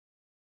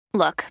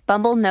Look,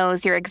 Bumble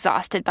knows you're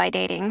exhausted by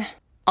dating.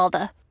 All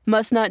the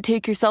must not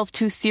take yourself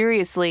too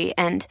seriously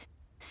and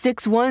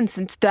 6'1"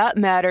 since that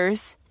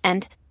matters.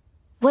 And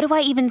what do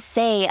I even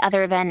say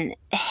other than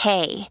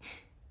hey?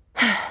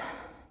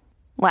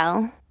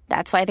 Well,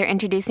 that's why they're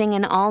introducing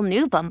an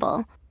all-new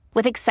Bumble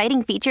with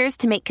exciting features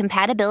to make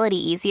compatibility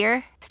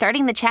easier,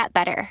 starting the chat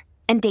better,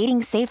 and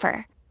dating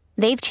safer.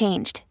 They've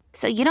changed,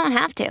 so you don't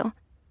have to.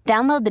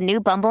 Download the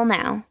new Bumble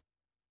now.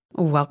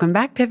 Welcome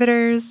back,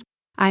 Pivoters.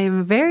 I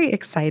am very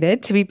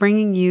excited to be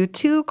bringing you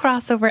 2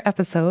 crossover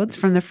episodes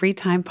from the Free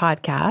Time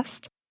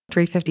Podcast,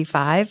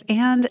 355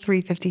 and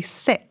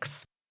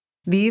 356.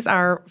 These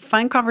are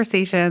fun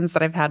conversations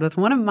that I've had with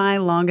one of my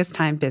longest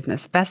time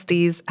business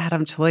besties,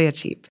 Adam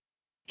Chaloeicheep.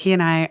 He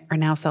and I are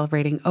now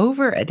celebrating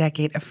over a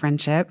decade of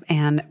friendship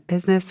and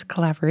business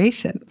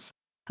collaborations.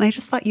 And I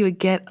just thought you would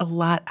get a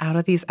lot out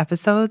of these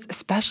episodes,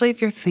 especially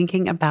if you're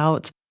thinking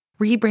about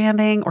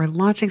rebranding or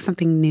launching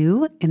something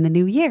new in the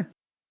new year.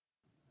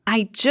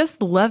 I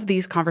just love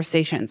these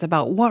conversations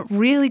about what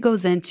really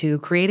goes into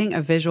creating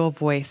a visual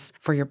voice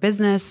for your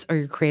business or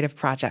your creative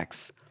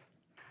projects.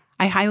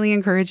 I highly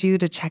encourage you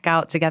to check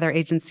out Together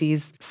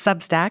Agency's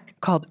Substack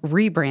called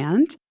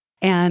Rebrand.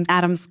 And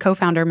Adam's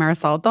co-founder,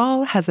 Marisol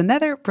Dahl, has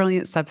another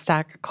brilliant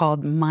Substack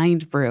called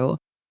Mind Brew.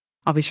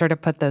 I'll be sure to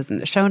put those in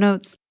the show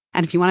notes.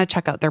 And if you want to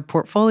check out their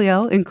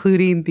portfolio,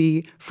 including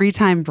the Free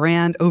Time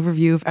brand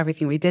overview of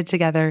everything we did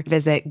together,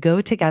 visit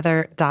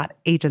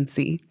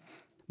gotogether.agency.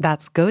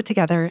 That's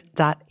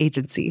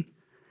gotogether.agency.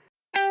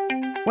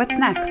 What's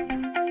next?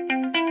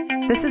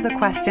 This is a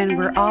question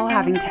we're all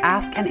having to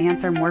ask and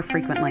answer more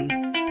frequently.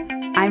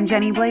 I'm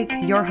Jenny Blake,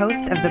 your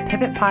host of the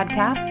Pivot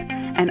Podcast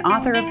and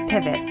author of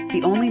Pivot,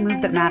 The Only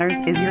Move That Matters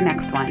Is Your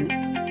Next One.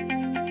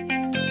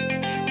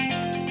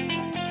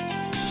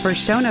 For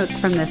show notes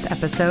from this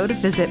episode,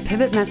 visit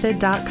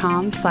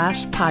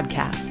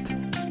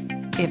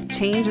pivotmethod.com/podcast. If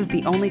change is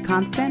the only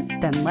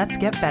constant, then let's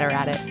get better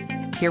at it.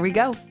 Here we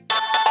go.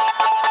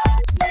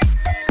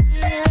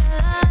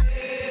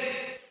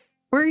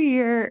 We're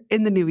here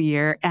in the new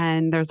year,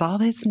 and there's all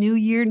this new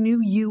year, new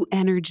you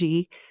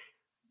energy.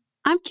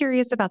 I'm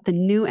curious about the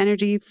new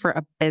energy for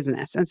a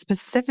business. And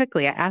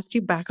specifically, I asked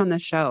you back on the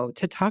show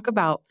to talk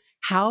about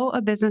how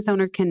a business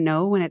owner can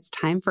know when it's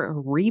time for a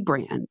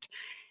rebrand.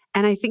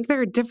 And I think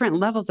there are different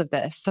levels of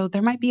this. So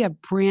there might be a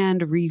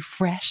brand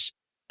refresh,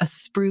 a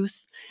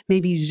spruce,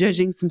 maybe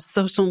judging some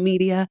social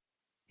media,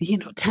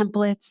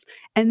 templates.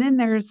 And then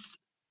there's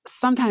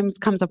sometimes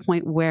comes a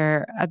point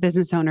where a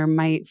business owner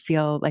might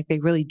feel like they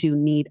really do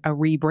need a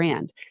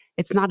rebrand.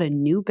 It's not a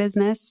new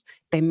business.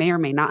 They may or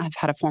may not have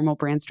had a formal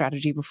brand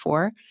strategy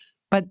before,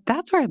 but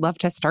that's where I'd love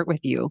to start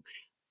with you.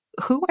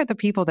 Who are the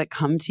people that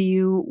come to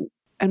you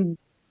and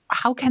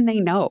how can they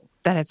know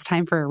that it's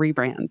time for a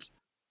rebrand?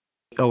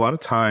 A lot of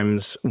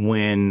times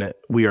when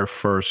we are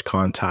first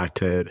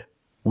contacted,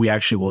 we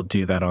actually will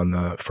do that on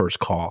the first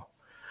call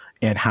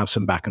and have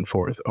some back and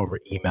forth over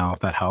email if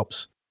that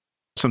helps.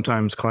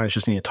 Sometimes clients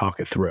just need to talk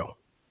it through.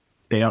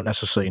 They don't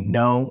necessarily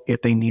know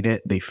if they need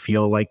it. They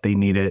feel like they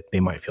need it.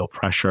 They might feel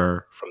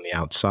pressure from the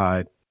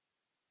outside.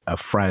 A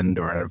friend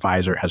or an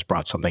advisor has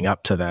brought something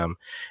up to them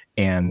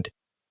and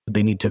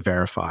they need to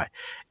verify.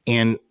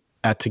 And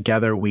at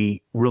Together,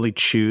 we really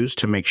choose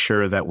to make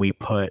sure that we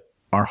put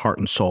our heart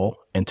and soul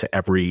into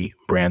every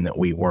brand that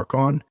we work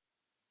on.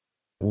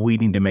 We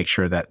need to make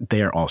sure that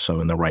they're also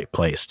in the right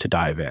place to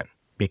dive in,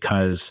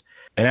 because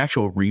an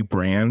actual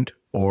rebrand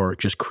or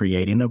just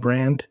creating a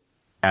brand,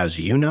 as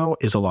you know,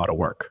 is a lot of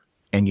work.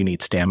 And you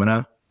need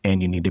stamina,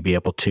 and you need to be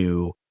able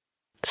to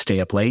stay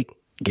up late,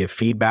 give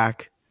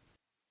feedback,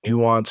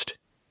 nuanced,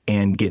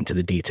 and get into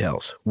the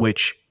details,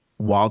 which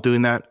while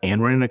doing that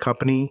and running a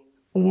company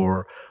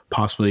or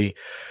possibly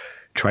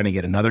trying to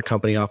get another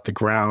company off the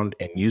ground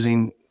and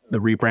using the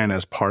rebrand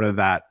as part of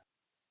that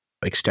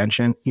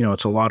extension,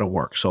 it's a lot of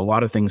work. So a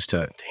lot of things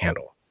to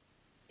handle.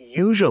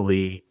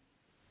 Usually,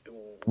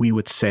 we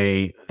would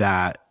say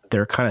that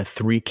there are kind of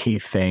 3 key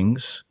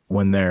things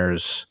when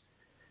there's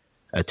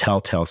a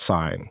telltale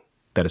sign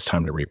that it's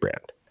time to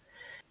rebrand.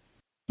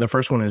 The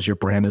first one is your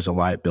brand is a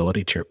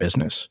liability to your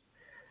business.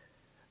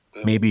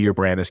 Maybe your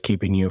brand is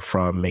keeping you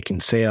from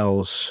making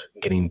sales,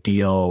 getting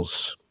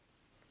deals.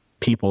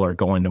 People are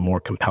going to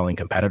more compelling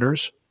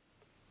competitors.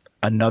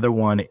 Another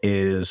one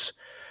is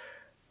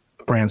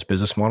brand's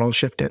business model has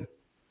shifted.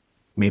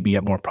 Maybe you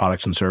have more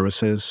products and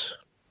services.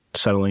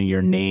 Suddenly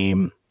your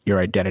name, your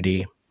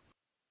identity,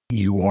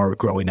 you are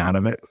growing out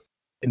of it.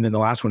 And then the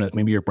last one is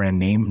maybe your brand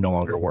name no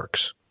longer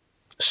works.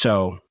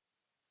 So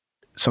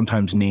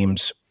sometimes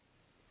names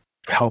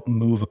help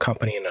move a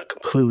company in a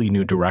completely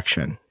new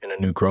direction, in a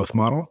new growth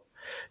model.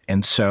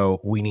 And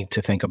so we need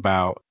to think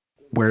about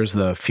where's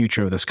the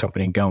future of this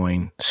company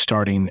going,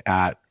 starting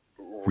at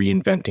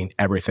reinventing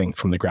everything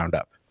from the ground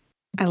up.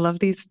 I love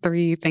these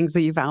 3 things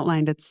that you've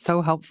outlined. It's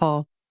so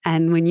helpful.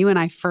 And when you and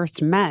I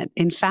first met,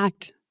 in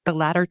fact, the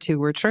latter 2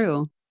 were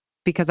true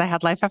because I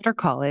had life after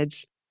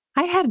college.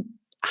 I had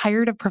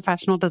hired a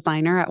professional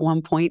designer at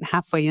one point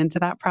halfway into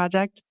that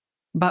project.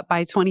 But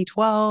by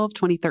 2012,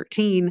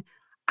 2013,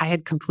 I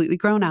had completely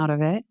grown out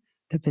of it.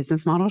 the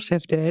business model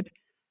shifted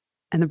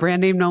and the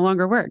brand name no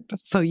longer worked.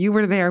 So you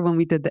were there when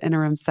we did the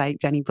interim site,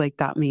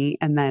 jennyblake.me.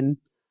 And then,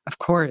 of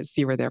course,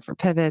 you were there for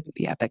Pivot,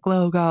 the Epic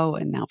logo,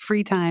 and now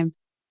Free Time.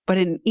 But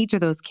in each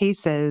of those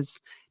cases,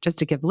 just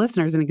to give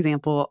listeners an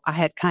example, I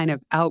had kind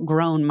of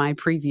outgrown my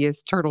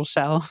previous turtle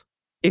shell,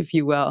 if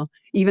you will,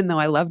 even though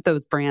I loved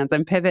those brands.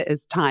 And Pivot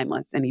is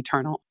timeless and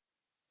eternal.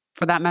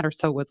 For that matter,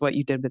 so was what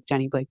you did with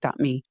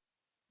jennyblake.me.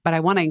 But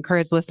I want to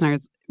encourage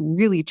listeners,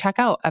 really check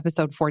out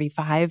episode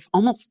 45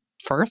 almost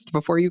first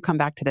before you come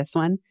back to this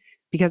one,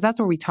 because that's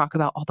where we talk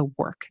about all the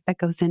work that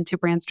goes into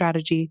brand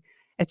strategy.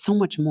 It's so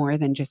much more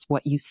than just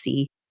what you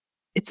see.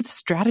 It's the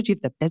strategy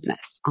of the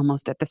business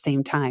almost at the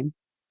same time.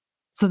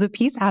 So the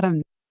piece,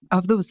 Adam,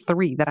 of those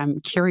three that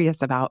I'm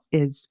curious about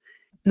is,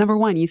 number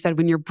one, you said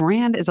when your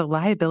brand is a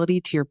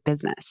liability to your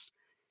business,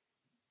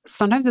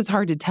 sometimes it's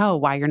hard to tell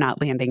why you're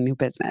not landing new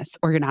business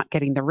or you're not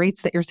getting the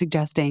rates that you're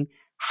suggesting.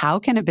 How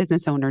can a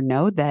business owner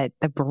know that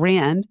the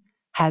brand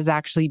has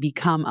actually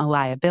become a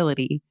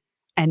liability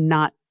and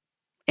not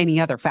any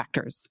other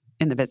factors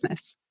in the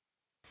business?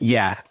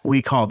 Yeah,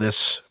 we call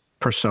this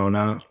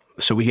persona.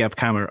 So we have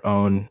kind of our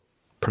own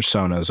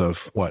personas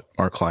of what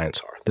our clients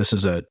are. This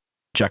is a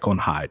Jekyll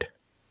and Hyde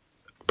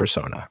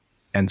persona.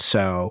 And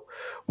so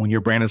when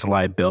your brand is a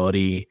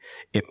liability,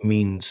 it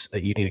means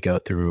that you need to go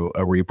through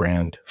a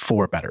rebrand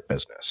for a better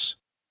business.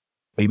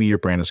 Maybe your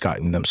brand has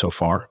gotten them so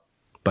far,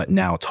 but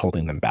now it's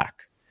holding them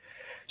back.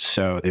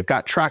 So they've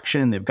got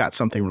traction, they've got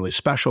something really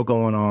special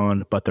going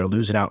on, but they're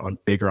losing out on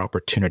bigger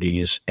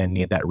opportunities and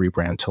need that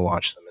rebrand to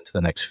launch them into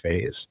the next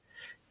phase.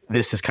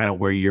 This is kind of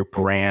where your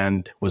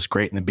brand was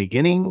great in the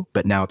beginning,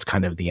 but now it's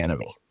kind of the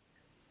enemy.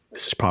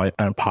 This is probably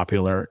an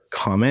unpopular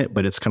comment,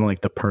 but it's kind of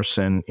like the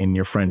person in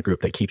your friend group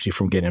that keeps you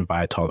from getting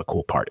invited to all the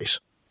cool parties.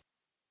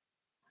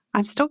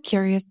 I'm still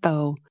curious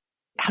though,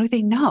 how do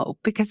they know?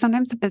 Because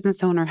sometimes a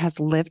business owner has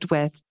lived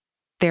with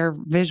their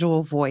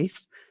visual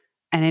voice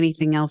and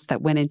anything else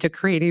that went into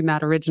creating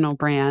that original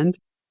brand.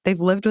 They've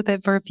lived with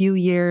it for a few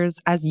years.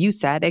 As you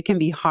said, it can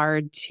be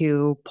hard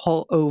to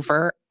pull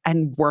over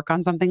and work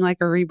on something like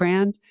a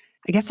rebrand.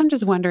 I guess I'm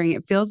just wondering,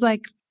 it feels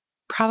like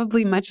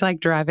probably much like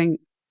driving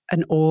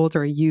an old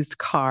or a used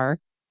car.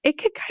 It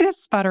could kind of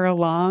sputter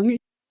along.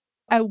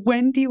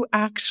 When do you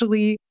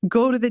actually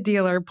go to the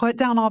dealer, put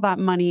down all that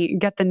money,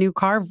 get the new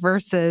car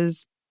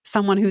versus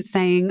someone who's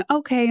saying,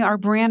 okay, our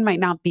brand might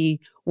not be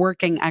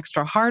working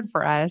extra hard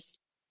for us,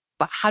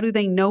 but how do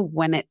they know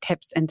when it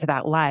tips into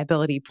that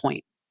liability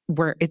point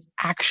where it's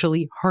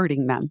actually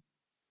hurting them?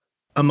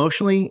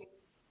 Emotionally,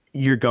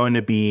 you're going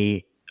to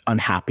be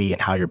unhappy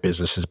at how your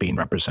business is being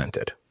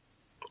represented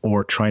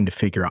or trying to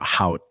figure out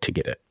how to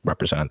get it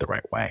represented the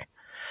right way.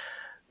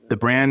 The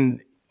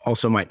brand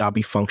also might not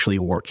be functionally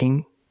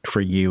working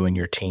for you and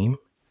your team.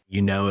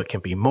 You know, it can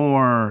be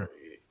more,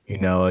 you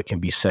know, it can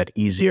be said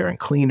easier and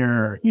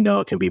cleaner, you know,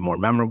 it can be more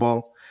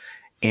memorable.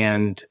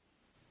 And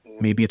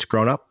maybe it's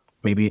grown up.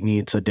 Maybe it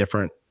needs a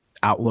different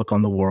outlook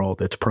on the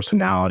world. Its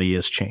personality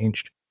has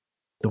changed.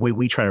 The way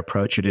we try to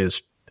approach it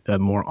is a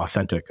more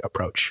authentic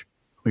approach.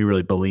 We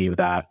really believe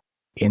that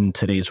in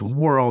today's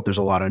world, there's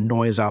a lot of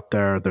noise out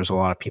there. There's a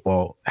lot of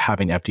people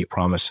having empty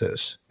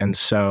promises. And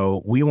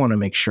so we want to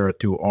make sure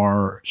through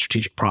our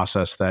strategic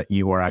process that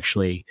you are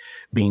actually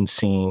being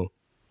seen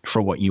for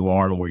what you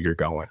are and where you're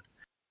going.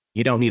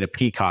 You don't need a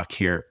peacock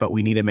here, but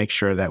we need to make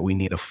sure that we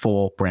need a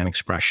full brand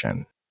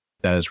expression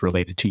that is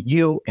related to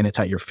you and it's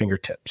at your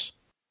fingertips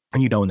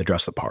and you know when to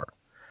dress the part.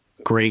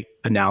 Great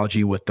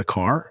analogy with the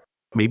car.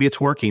 Maybe it's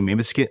working.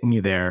 Maybe it's getting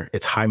you there.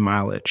 It's high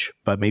mileage,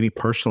 but maybe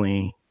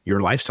personally,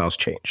 your lifestyle's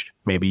changed.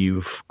 Maybe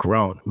you've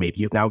grown.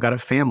 Maybe you've now got a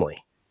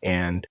family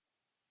and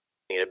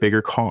need a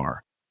bigger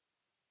car.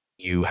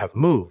 You have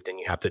moved and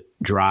you have to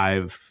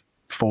drive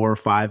 4 or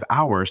 5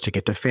 hours to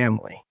get to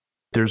family.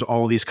 There's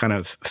all these kind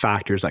of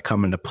factors that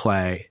come into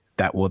play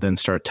that will then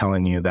start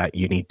telling you that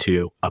you need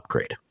to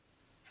upgrade.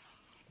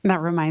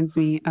 That reminds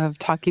me of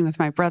talking with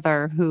my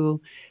brother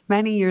who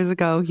many years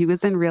ago, he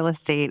was in real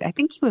estate. I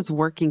think he was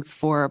working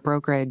for a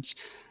brokerage,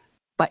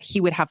 but he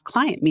would have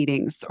client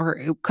meetings, or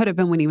it could have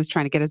been when he was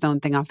trying to get his own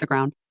thing off the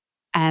ground.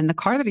 And the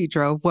car that he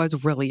drove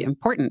was really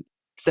important.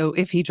 So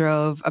if he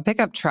drove a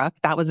pickup truck,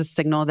 that was a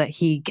signal that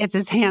he gets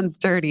his hands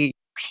dirty.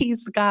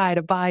 He's the guy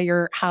to buy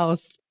your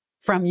house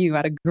from you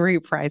at a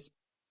great price.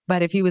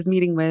 But if he was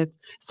meeting with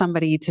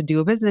somebody to do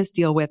a business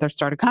deal with or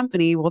start a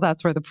company, well,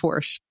 that's where the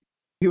Porsche.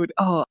 He would,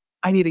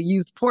 I need a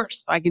used Porsche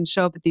so I can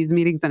show up at these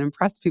meetings and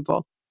impress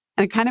people.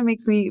 And it kind of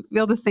makes me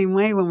feel the same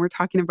way when we're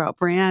talking about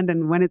brand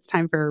and when it's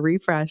time for a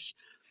refresh.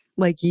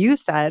 Like you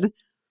said,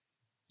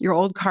 your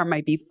old car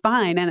might be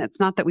fine. And it's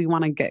not that we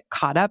want to get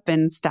caught up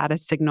in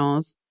status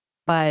signals,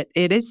 but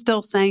it is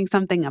still saying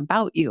something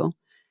about you.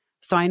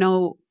 So I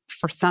know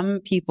for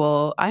some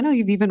people, I know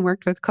you've even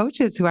worked with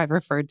coaches who I've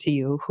referred to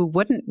you who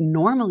wouldn't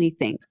normally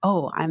think,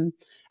 I'm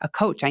a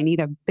coach. I need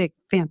a big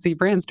fancy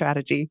brand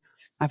strategy.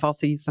 I've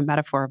also used the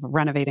metaphor of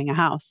renovating a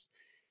house.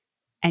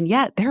 And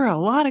yet there are a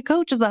lot of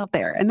coaches out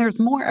there and there's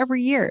more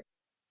every year.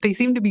 They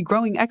seem to be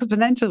growing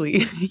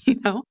exponentially,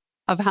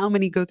 of how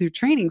many go through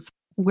trainings.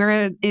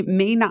 Whereas it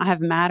may not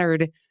have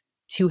mattered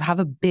to have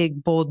a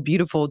big, bold,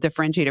 beautiful,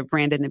 differentiated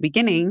brand in the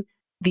beginning.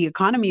 The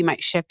economy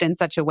might shift in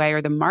such a way,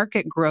 or the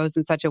market grows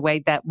in such a way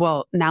that,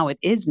 well, now it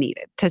is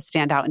needed to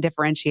stand out and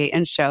differentiate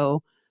and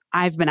show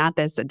I've been at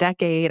this a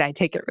decade. I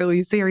take it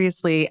really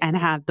seriously, and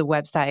have the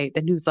website,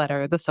 the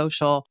newsletter, the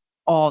social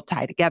all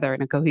tie together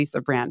in a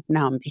cohesive brand.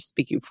 Now I'm just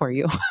speaking for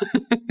you.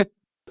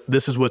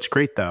 This is what's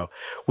great, though.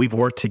 We've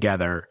worked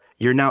together.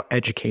 You're now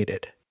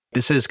educated.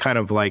 This is kind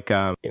of like,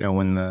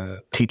 when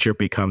the teacher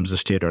becomes a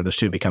student or the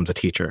student becomes a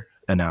teacher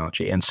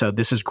analogy. And so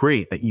this is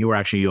great that you were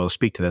actually able to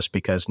speak to this,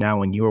 because now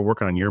when you are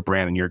working on your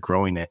brand and you're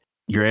growing it,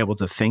 you're able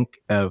to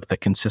think of the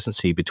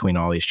consistency between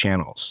all these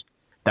channels.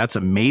 That's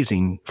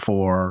amazing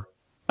for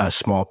a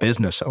small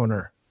business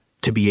owner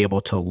to be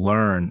able to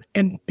learn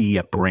and be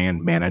a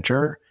brand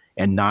manager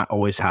and not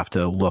always have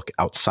to look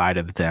outside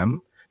of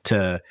them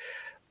to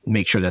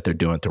make sure that they're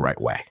doing it the right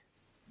way.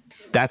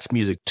 That's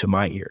music to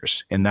my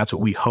ears. And that's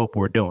what we hope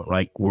we're doing,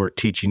 right? We're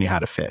teaching you how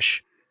to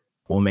fish.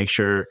 We'll make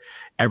sure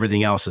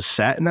everything else is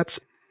set. And that's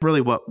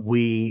really what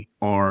we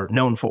are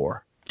known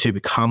for, to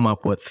come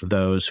up with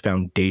those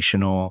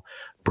foundational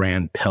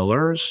brand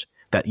pillars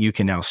that you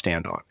can now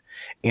stand on.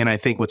 And I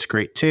think what's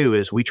great too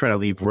is we try to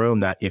leave room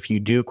that if you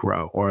do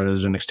grow or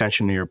there's an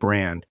extension of your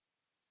brand,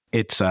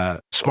 it's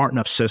a smart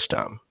enough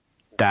system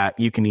that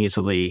you can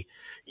easily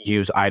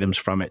use items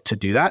from it to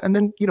do that. And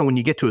then, when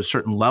you get to a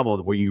certain level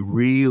where you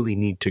really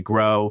need to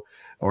grow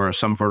or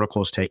some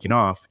vertical is taking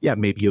off,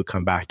 maybe you'll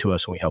come back to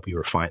us and we help you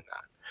refine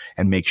that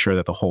and make sure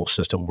that the whole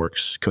system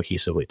works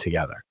cohesively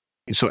together.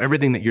 So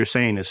everything that you're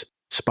saying is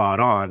spot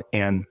on,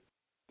 and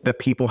that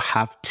people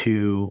have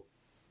to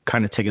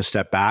kind of take a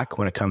step back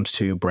when it comes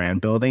to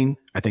brand building.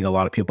 I think a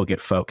lot of people get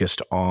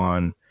focused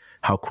on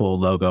how cool a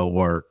logo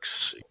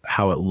works,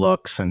 how it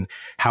looks, and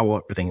how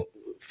everything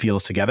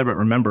feels together. But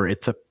remember,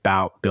 it's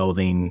about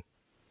building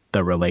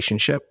the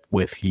relationship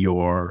with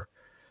your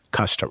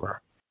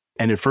customer.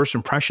 And first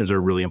impressions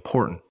are really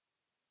important.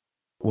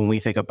 When we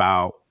think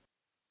about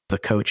the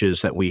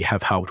coaches that we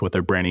have helped with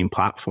their branding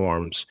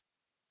platforms,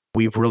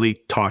 we've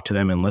really talked to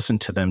them and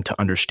listened to them to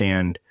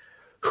understand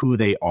who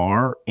they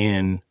are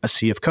in a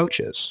sea of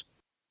coaches,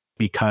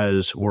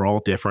 because we're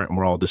all different and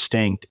we're all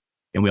distinct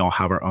and we all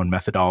have our own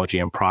methodology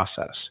and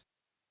process.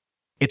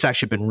 It's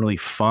actually been really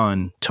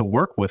fun to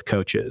work with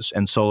coaches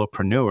and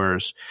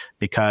solopreneurs,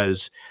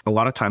 because a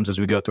lot of times as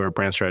we go through our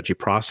brand strategy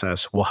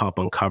process, we'll help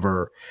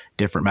uncover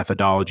different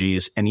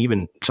methodologies and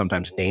even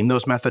sometimes name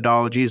those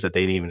methodologies that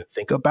they didn't even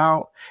think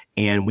about.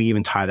 And we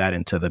even tie that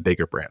into the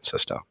bigger brand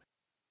system.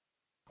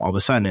 All of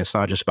a sudden, it's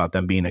not just about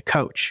them being a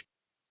coach.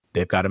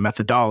 They've got a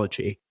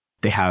methodology.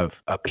 They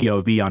have a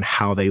POV on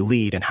how they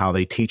lead and how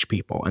they teach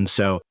people. And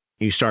so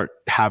you start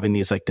having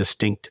these like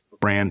distinct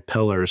brand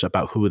pillars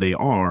about who they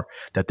are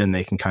that then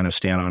they can kind of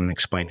stand on and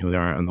explain who they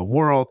are in the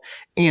world,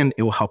 and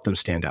it will help them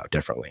stand out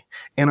differently.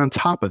 And on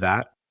top of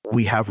that,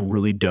 we have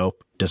really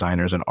dope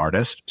designers and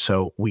artists,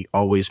 so we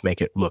always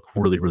make it look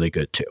really, really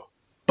good too.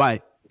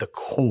 But the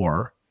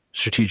core,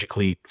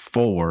 strategically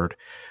forward,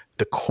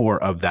 the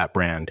core of that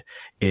brand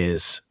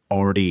is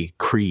already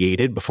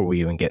created before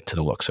we even get to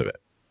the looks of it.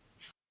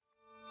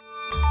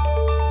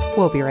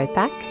 We'll be right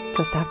back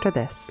just after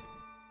this.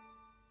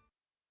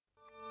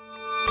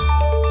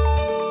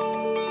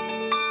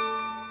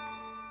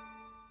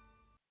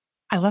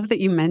 I love that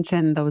you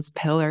mentioned those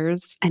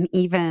pillars and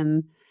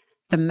even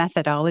the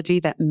methodology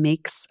that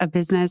makes a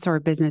business or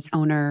a business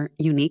owner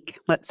unique.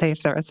 Let's say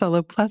if they're a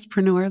solo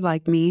pluspreneur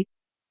like me,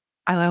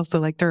 I also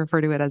like to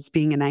refer to it as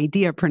being an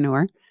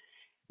ideapreneur.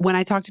 When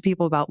I talk to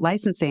people about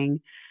licensing,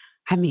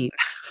 I mean,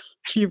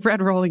 you've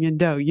read Rolling in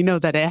Dough, you know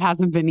that it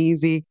hasn't been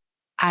easy.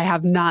 I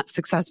have not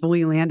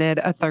successfully landed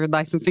a third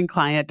licensing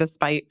client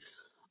despite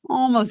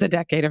almost a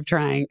decade of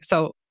trying.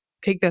 So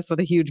take this with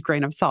a huge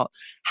grain of salt.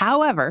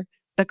 However,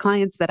 the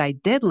clients that I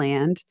did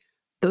land,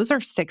 those are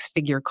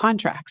 6-figure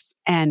contracts.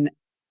 And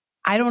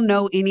I don't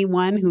know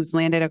anyone who's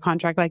landed a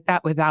contract like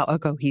that without a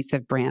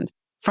cohesive brand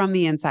from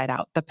the inside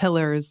out. The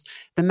pillars,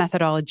 the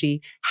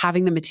methodology,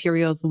 having the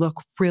materials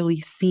look really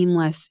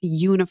seamless,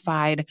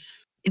 unified.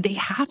 They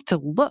have to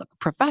look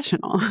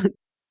professional.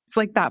 It's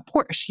like that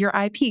Porsche. Your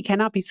IP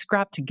cannot be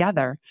scrapped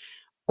together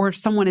or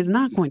someone is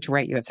not going to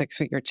write you a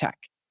 6-figure check.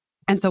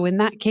 And so in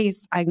that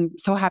case, I'm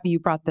so happy you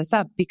brought this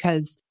up,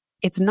 because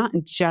it's not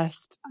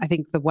just, I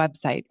think, the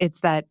website. It's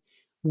that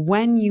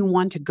when you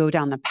want to go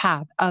down the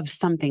path of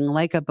something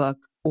like a book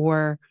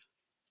or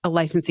a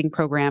licensing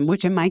program,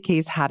 which in my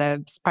case had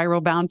a spiral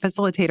bound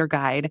facilitator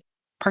guide,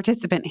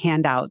 participant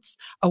handouts,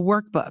 a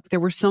workbook, there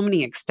were so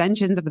many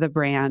extensions of the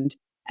brand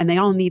and they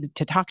all needed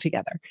to talk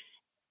together.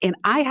 And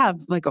I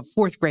have like a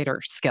 4th grader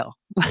skill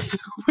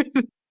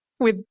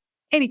with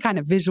any kind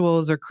of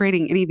visuals or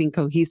creating anything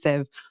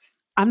cohesive.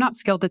 I'm not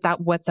skilled at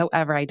that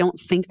whatsoever. I don't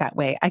think that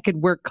way. I could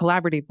work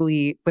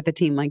collaboratively with a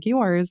team like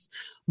yours,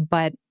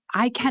 but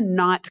I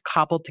cannot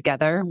cobble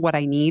together what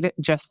I need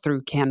just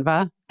through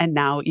Canva and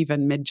now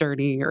even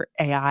Midjourney or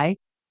AI.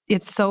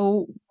 It's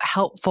so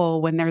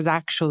helpful when there's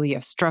actually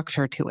a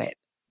structure to it.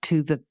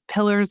 to the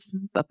pillars,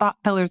 the thought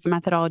pillars, the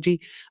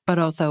methodology, but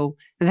also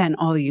then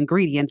all the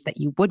ingredients that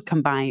you would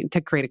combine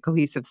to create a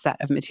cohesive set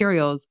of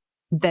materials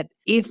that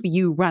if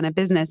you run a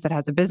business that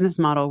has a business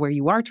model where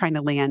you are trying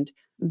to land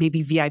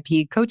maybe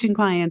VIP coaching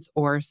clients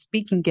or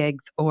speaking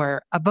gigs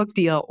or a book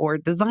deal or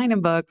design a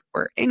book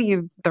or any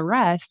of the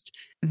rest,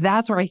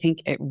 that's where I think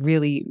it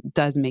really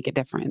does make a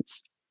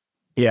difference.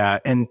 Yeah.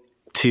 And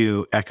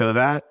to echo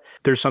that,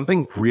 there's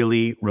something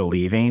really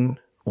relieving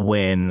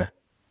when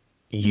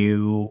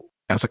you,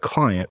 as a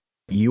client,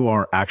 you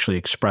are actually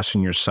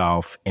expressing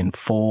yourself in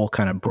full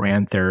kind of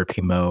brand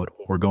therapy mode.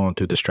 We're going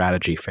through the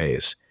strategy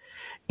phase,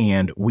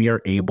 and we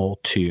are able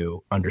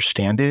to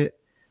understand it,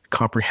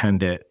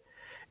 comprehend it,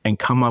 and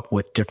come up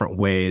with different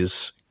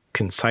ways,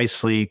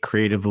 concisely,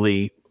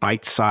 creatively,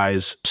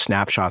 bite-sized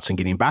snapshots, and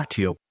getting back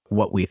to you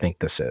what we think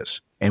this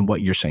is and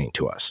what you're saying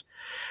to us.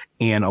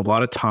 And a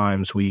lot of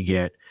times we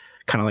get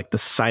kind of like the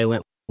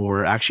silent,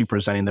 we're actually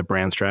presenting the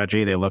brand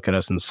strategy. They look at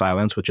us in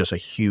silence with just a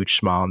huge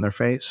smile on their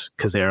face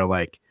because they're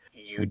like,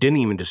 you didn't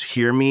even just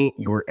hear me.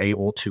 You were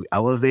able to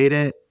elevate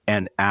it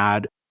and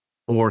add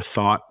more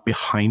thought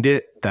behind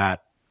it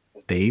that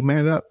they might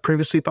have not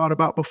previously thought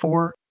about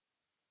before.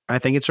 I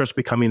think it starts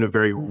becoming a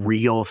very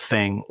real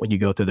thing when you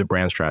go through the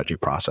brand strategy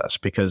process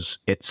because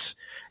it's,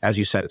 as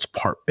you said, it's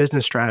part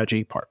business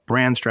strategy, part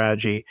brand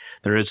strategy.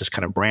 There is this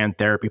kind of brand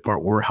therapy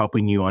part. We're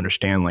helping you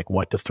understand like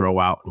what to throw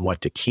out and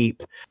what to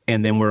keep.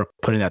 And then we're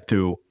putting that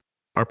through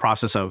our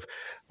process of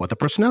what the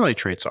personality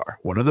traits are,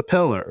 what are the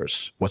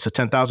pillars, what's the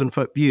 10,000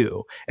 foot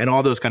view, and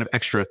all those kind of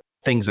extra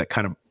things that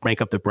kind of make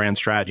up the brand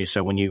strategy.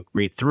 So when you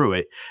read through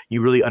it,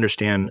 you really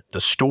understand the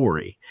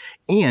story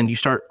and you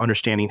start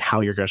understanding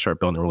how you're going to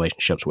start building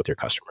relationships with your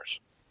customers.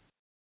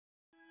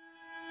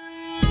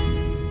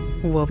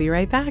 We'll be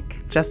right back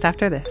just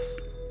after this.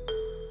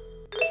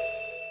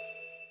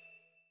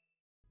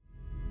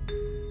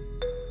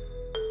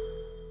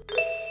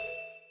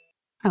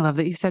 I love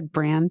that you said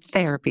brand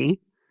therapy.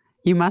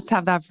 You must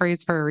have that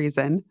phrase for a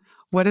reason.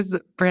 What is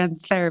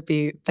brand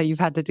therapy that you've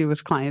had to do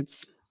with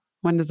clients?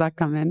 When does that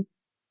come in?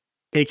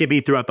 It could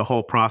be throughout the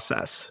whole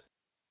process.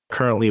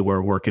 Currently,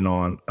 we're working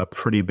on a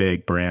pretty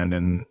big brand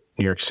in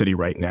New York City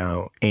right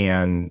now,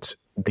 and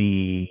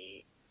the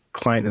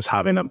client is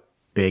having a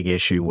big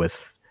issue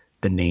with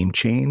the name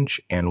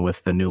change and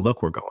with the new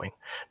look we're going.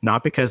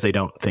 Not because they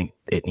don't think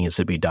it needs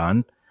to be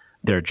done.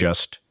 They're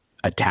just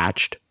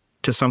attached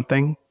to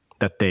something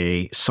that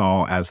they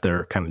saw as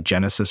their kind of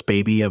genesis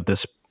baby of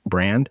this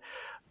brand,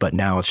 but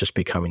now it's just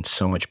becoming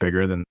so much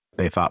bigger than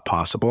they thought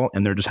possible,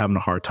 and they're just having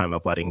a hard time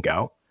of letting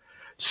go.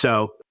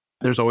 So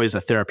there's always a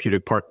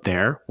therapeutic part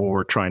there where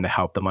we're trying to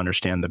help them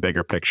understand the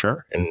bigger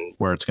picture and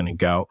where it's going to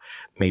go.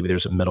 Maybe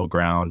there's a middle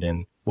ground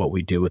in what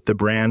we do with the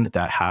brand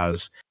that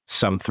has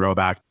some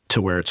throwback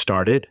to where it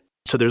started.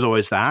 So there's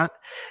always that.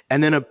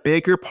 And then a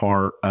bigger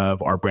part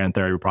of our brand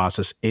therapy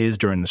process is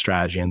during the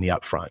strategy and the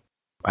upfront.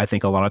 I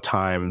think a lot of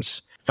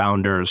times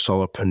founders,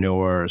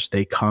 solopreneurs,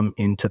 they come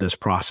into this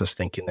process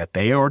thinking that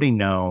they already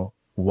know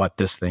what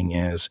this thing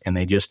is and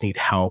they just need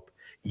help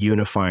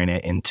unifying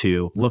it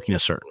into looking a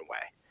certain way.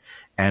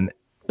 And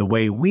the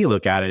way we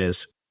look at it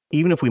is,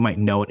 even if we might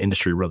know an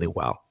industry really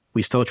well,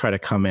 we still try to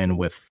come in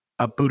with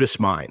a Buddhist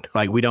mind.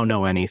 Like we don't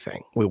know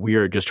anything. We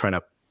are just trying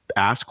to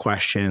ask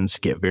questions,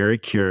 get very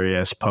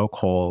curious, poke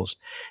holes.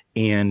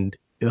 And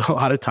a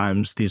lot of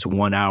times these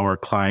 1 hour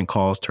client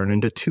calls turn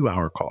into 2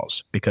 hour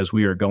calls because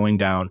we are going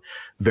down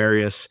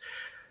various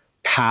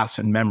paths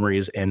and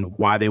memories and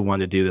why they want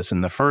to do this in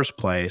the first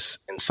place.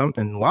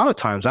 And a lot of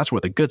times that's where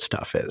the good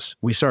stuff is.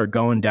 We start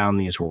going down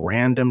these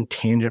random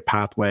tangent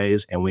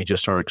pathways and we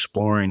just start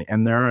exploring.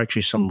 And there are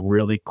actually some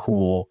really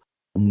cool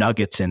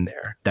nuggets in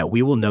there that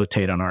we will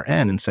notate on our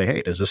end and say,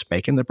 hey, does this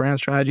make in the brand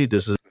strategy?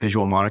 Does this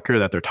visual moniker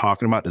that they're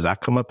talking about, does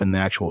that come up in the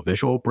actual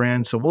visual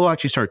brand? So we'll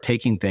actually start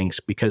taking things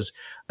because,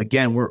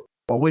 again, we're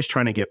always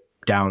trying to get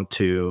down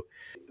to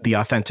the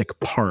authentic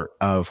part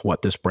of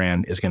what this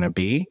brand is going to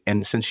be.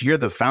 And since you're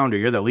the founder,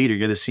 you're the leader,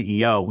 you're the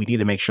CEO, we need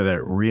to make sure that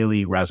it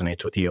really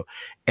resonates with you.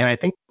 And I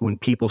think when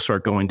people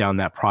start going down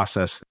that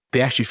process,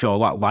 they actually feel a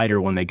lot lighter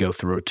when they go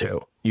through it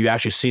too. You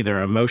actually see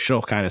their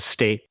emotional kind of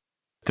state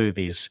through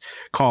these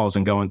calls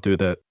and going through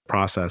the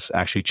process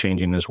actually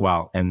changing as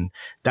well. And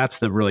that's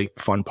the really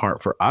fun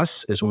part for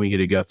us is when we get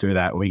to go through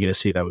that and we get to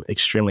see them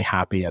extremely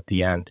happy at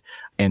the end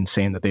and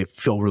saying that they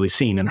feel really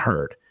seen and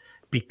heard.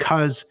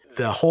 Because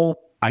the whole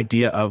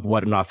idea of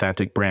what an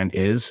authentic brand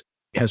is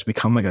has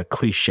become like a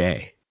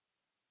cliche.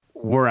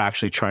 We're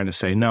actually trying to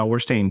say, no, we're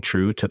staying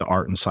true to the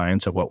art and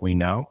science of what we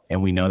know.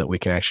 And we know that we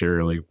can actually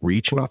really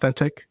reach an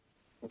authentic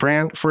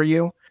brand for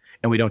you.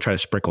 And we don't try to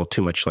sprinkle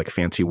too much like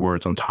fancy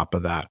words on top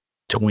of that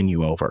to win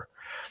you over.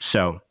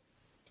 So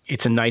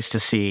it's nice to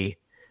see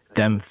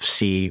them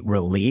see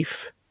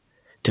relief,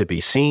 to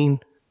be seen,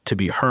 to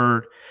be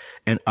heard,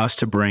 and us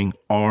to bring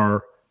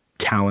our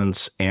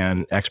talents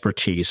and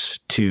expertise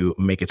to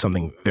make it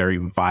something very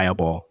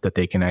viable that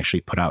they can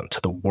actually put out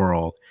into the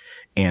world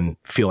and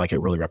feel like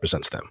it really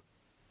represents them.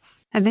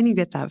 And then you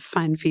get that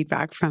fun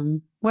feedback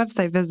from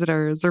website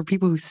visitors or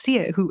people who see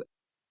it, who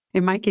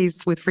in my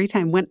case with Free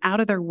Time, went out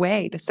of their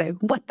way to say,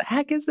 what the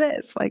heck is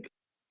this? Like,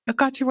 I've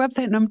got your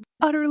website and I'm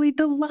utterly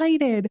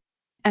delighted.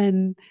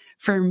 And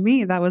for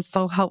me, that was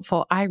so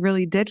helpful. I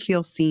really did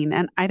feel seen,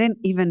 and I didn't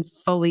even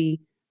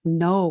fully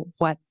know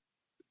what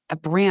the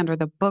brand or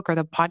the book or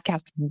the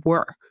podcast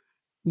were.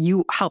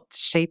 You helped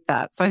shape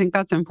that. So I think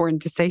that's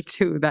important to say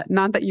too, that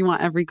not that you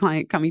want every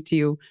client coming to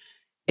you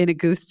in a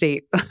goose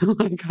state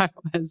like I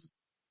was,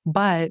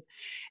 but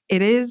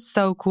it is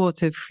so cool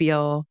to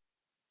feel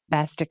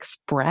best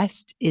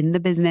expressed in the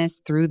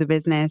business, through the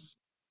business.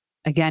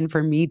 Again,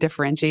 for me,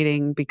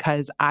 differentiating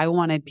because I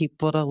wanted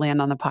people to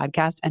land on the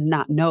podcast and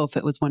not know if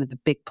it was one of the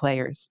big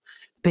players,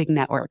 big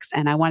networks.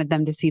 And I wanted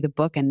them to see the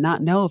book and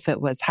not know if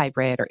it was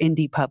hybrid or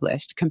indie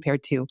published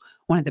compared to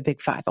one of the big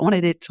five. I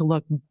wanted it to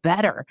look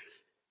better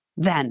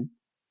than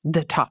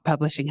the top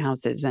publishing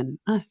houses. And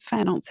if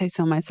I don't say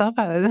so myself,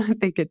 I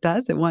think it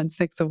does. It won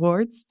 6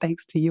 awards,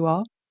 thanks to you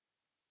all.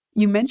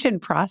 You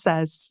mentioned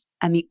process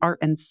and the art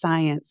and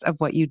science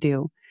of what you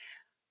do.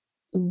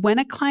 When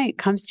a client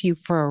comes to you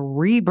for a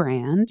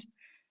rebrand,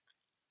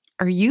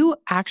 are you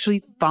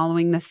actually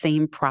following the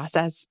same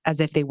process as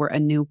if they were a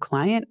new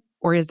client?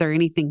 Or is there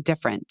anything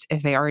different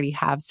if they already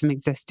have some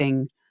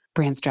existing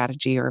brand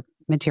strategy or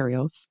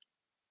materials?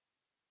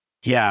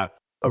 Yeah.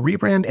 A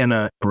rebrand and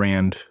a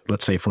brand,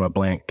 let's say from a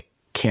blank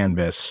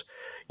canvas,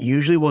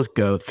 usually will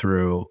go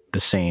through the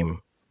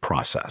same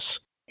process.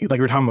 Like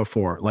we were talking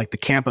before, like the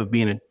camp of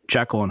being a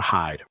Jekyll and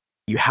Hyde.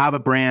 You have a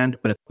brand,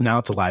 but now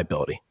it's a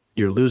liability.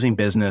 You're losing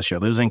business,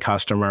 you're losing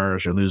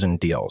customers, you're losing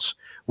deals.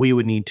 We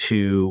would need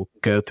to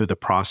go through the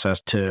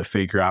process to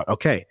figure out,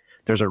 okay,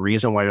 there's a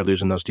reason why you're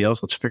losing those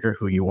deals. Let's figure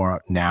who you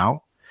are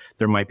now.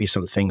 There might be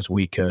some things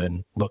we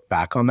could look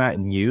back on that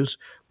and use,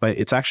 but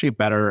it's actually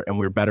better and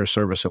we're better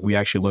service if we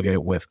actually look at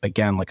it with,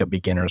 again, like a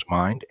beginner's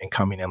mind and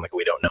coming in like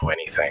we don't know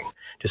anything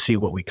to see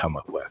what we come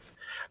up with.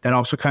 That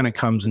also kind of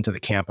comes into the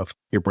camp of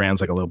your brand's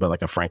like a little bit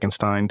like a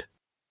Frankenstein.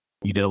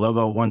 You did a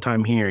logo one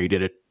time here, you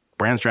did a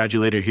brand strategy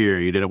later here,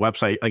 you did a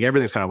website, like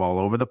everything's kind of all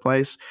over the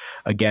place.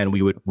 Again,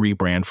 we would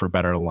rebrand for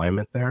better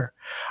alignment there.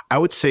 I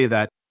would say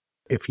that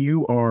if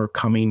you are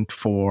coming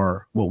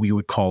for what we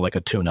would call like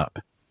a tune-up,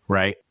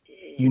 right?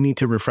 You need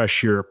to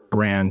refresh your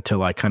brand to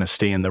like kind of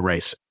stay in the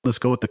race. Let's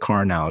go with the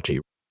car analogy.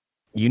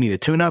 You need a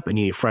tune-up and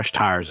you need fresh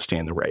tires to stay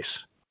in the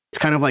race. It's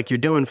kind of like you're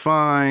doing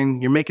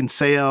fine, you're making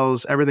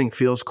sales, everything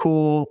feels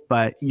cool,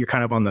 but you're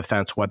kind of on the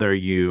fence whether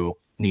you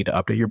need to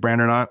update your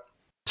brand or not.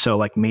 So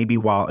like maybe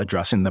while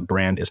addressing the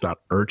brand is not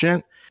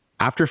urgent,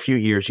 after a few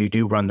years, you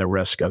do run the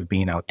risk of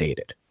being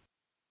outdated.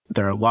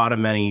 There are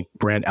many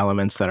brand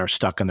elements that are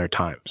stuck in their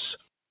times.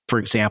 For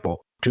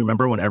example, do you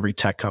remember when every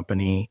tech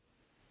company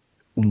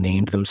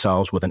named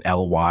themselves with an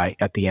LY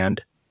at the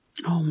end?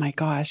 Oh my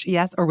gosh.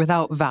 Yes. Or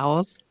without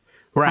vowels.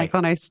 Right. Michael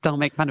and I still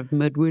make fun of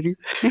Midwoody.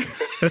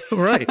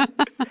 Right.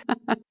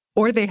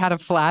 Or they had a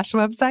Flash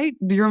website.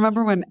 Do you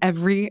remember when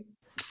every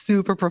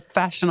super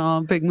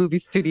professional big movie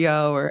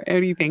studio or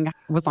anything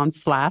was on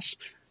Flash?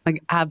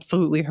 Like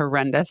absolutely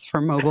horrendous for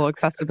mobile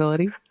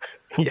accessibility.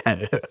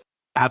 Yeah,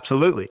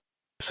 absolutely.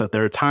 So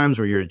there are times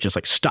where you're just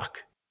like stuck.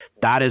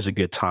 That is a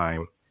good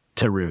time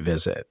to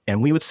revisit.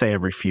 And we would say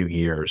every few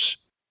years,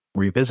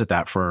 revisit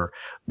that for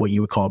what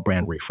you would call a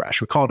brand refresh.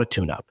 We call it a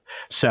tune-up.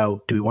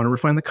 So do we want to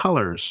refine the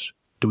colors?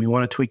 Do we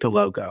want to tweak the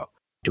logo?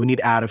 Do we need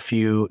to add a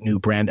few new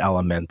brand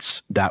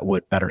elements that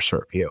would better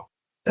serve you?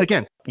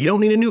 Again, you don't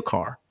need a new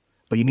car,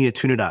 but you need to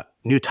tune it up.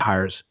 New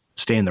tires,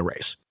 stay in the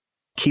race.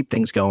 Keep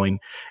things going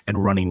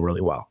and running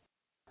really well.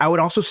 I would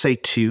also say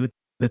too,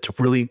 that's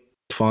really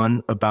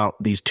fun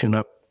about these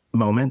tune-up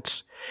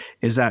moments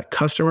is that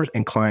customers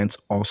and clients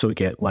also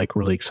get like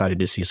really excited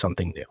to see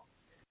something new.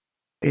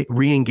 It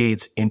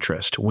re-engages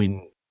interest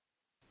when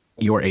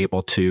you're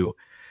able to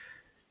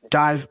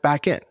dive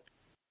back in.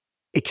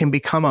 It can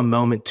become a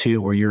moment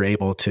too where you're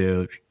able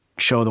to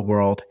show the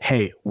world,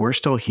 hey, we're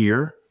still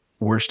here.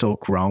 We're still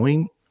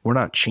growing. We're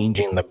not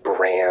changing the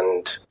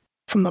brand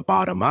from the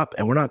bottom up,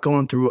 and we're not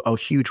going through a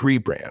huge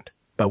rebrand,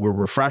 but we're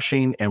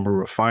refreshing and we're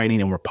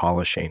refining and we're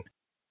polishing.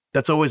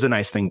 That's always a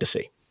nice thing to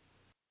see.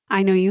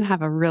 I know you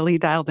have a really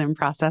dialed in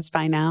process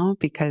by now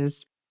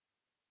because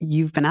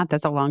you've been at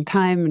this a long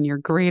time and you're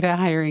great at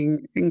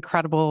hiring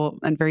incredible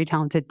and very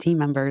talented team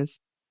members.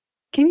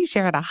 Can you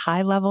share at a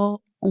high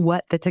level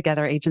what the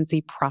Together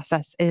Agency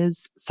process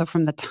is? So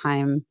from the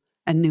time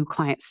a new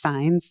client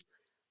signs,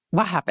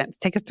 what happens?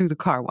 Take us through the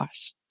car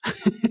wash.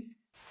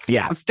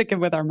 Yeah. I'm sticking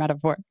with our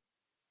metaphor.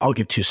 I'll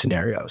give 2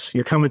 scenarios.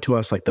 You're coming to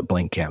us like the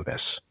blank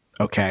canvas,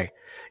 okay?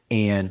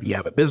 And you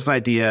have a business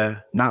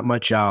idea, not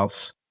much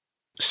else.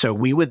 So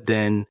we would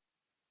then,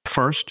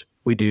 first,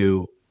 we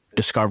do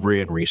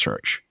discovery and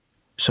research.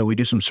 So we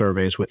do some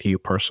surveys with you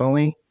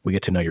personally. We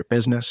get to know your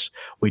business.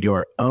 We do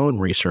our own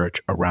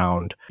research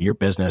around your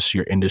business,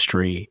 your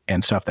industry,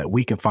 and stuff that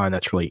we can find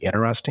that's really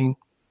interesting,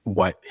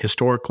 what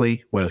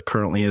historically, what it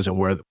currently is, and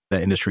where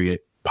the industry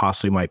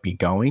possibly might be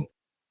going.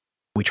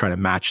 We try to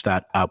match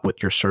that up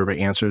with your survey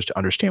answers to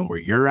understand where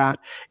you're at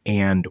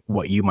and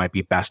what you might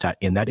be best at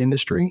in that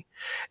industry.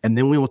 And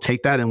then we will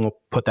take that and we'll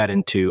put that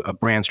into a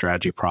brand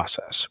strategy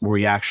process where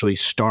we actually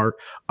start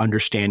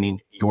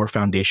understanding your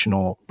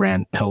foundational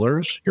brand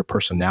pillars, your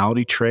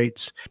personality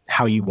traits,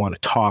 how you want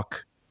to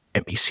talk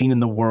and be seen in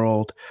the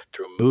world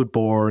through mood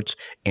boards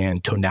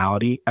and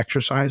tonality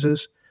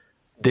exercises.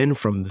 Then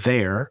from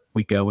there,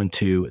 we go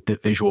into the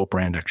visual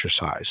brand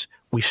exercise.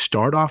 We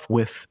start off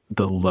with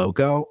the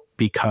logo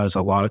because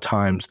a lot of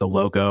times the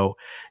logo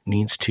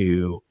needs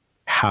to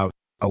have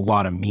a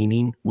lot of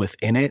meaning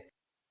within it.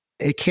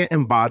 It can't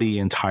embody the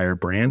entire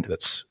brand.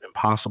 That's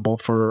impossible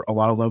for a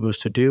lot of logos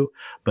to do,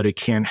 but it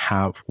can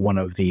have one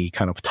of the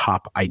kind of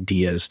top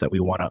ideas that we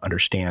want to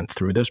understand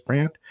through this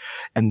brand.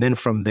 And then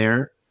from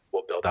there,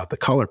 we'll build out the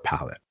color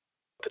palette,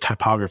 the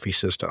typography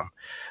system,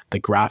 the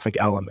graphic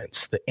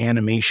elements, the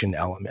animation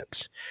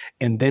elements.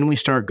 And then we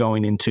start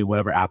going into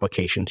whatever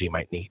applications you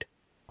might need.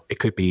 It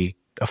could be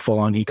a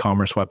full-on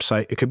e-commerce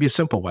website. It could be a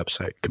simple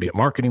website. It could be a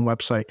marketing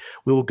website.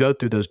 We will go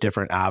through those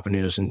different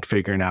avenues and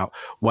figuring out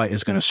what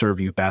is going to serve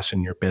you best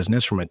in your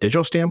business from a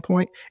digital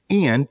standpoint.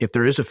 And if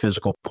there is a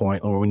physical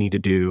point or we need to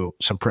do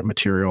some print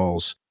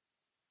materials,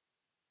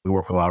 we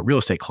work with a lot of real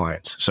estate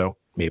clients. So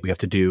maybe we have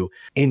to do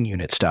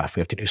in-unit stuff.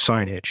 We have to do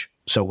signage.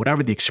 So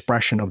whatever the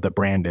expression of the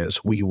brand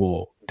is, we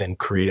will then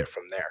create it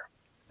from there.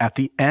 At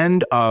the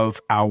end of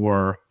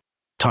our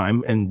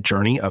time and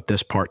journey of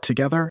this part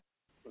together,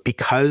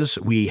 because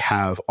we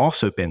have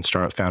also been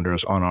startup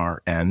founders on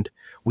our end,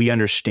 we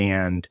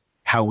understand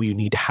how we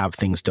need to have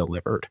things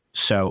delivered.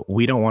 So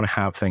we don't want to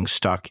have things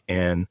stuck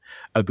in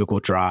a Google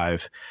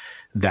Drive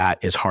that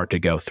is hard to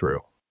go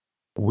through.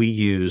 We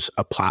use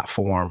a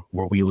platform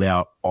where we lay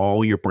out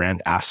all your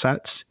brand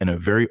assets in a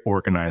very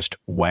organized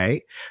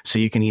way. So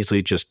you can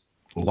easily just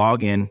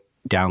log in,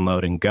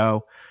 download, and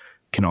go.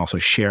 Can also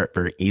share it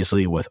very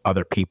easily with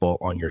other people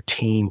on your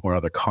team or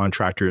other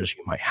contractors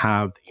you might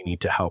have that you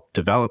need to help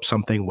develop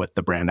something with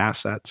the brand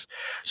assets.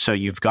 So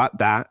you've got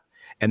that.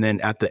 And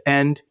then at the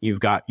end, you've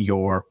got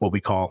your, what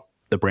we call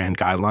the brand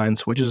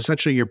guidelines, which is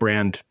essentially your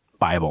brand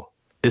Bible.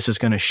 This is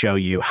going to show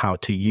you how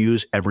to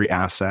use every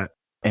asset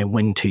and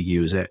when to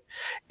use it,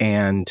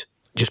 and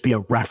just be a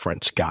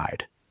reference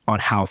guide on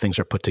how things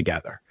are put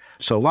together.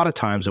 So a lot of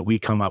times that we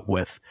come up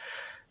with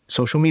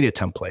social media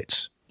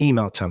templates,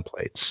 email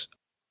templates,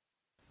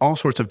 all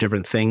sorts of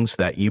different things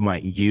that you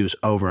might use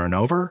over and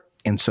over.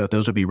 And so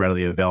those will be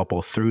readily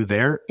available through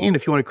there. And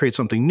if you want to create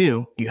something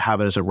new, you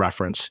have it as a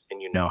reference and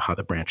you know how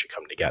the brand should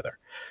come together.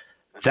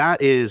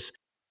 That is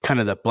kind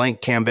of the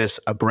blank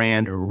canvas, a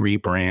brand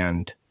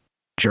rebrand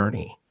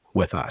journey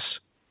with us.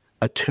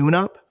 A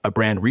tune-up, a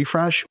brand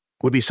refresh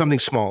would be something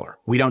smaller.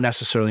 We don't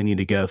necessarily need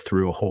to go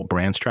through a whole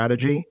brand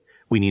strategy.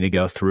 We need to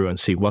go through and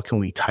see what can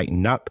we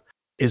tighten up.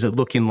 Is it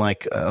looking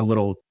like a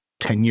little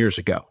 10 years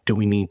ago? Do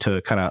we need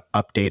to kind of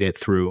update it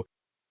through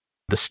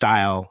the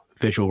style,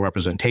 visual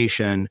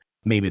representation?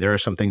 Maybe there are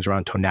some things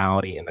around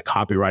tonality and the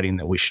copywriting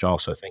that we should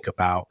also think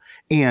about.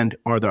 And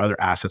are there other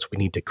assets we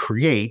need to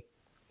create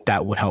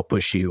that would help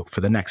push you for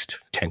the next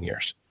 10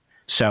 years?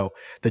 So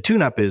the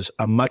tune-up is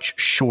a much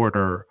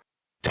shorter,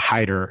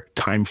 tighter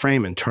time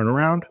frame and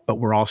turnaround, but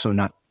we're also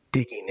not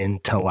digging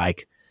into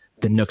like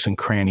the nooks and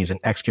crannies and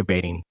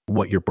excavating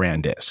what your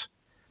brand is.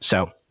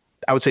 So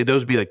I would say those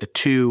would be like the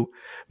two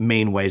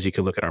main ways you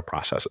could look at our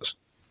processes.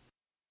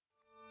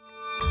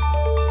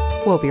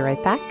 We'll be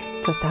right back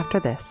just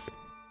after this.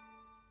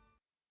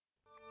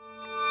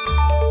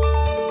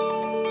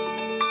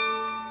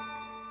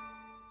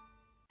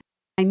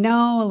 I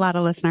know a lot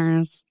of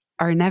listeners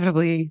are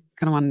inevitably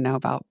going to want to know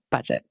about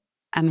budget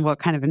and what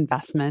kind of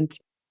investment.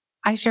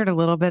 I shared a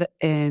little bit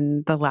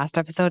in the last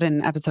episode,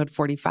 in episode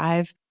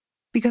 45,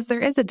 because there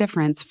is a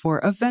difference for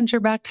a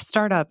venture-backed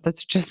startup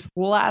that's just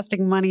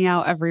blasting money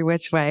out every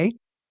which way.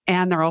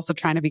 And they're also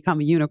trying to become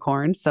a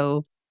unicorn.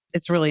 So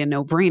it's really a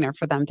no-brainer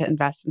for them to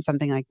invest in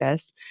something like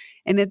this.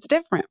 And it's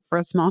different for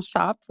a small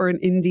shop or an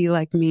indie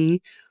like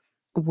me,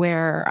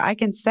 where I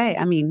can say,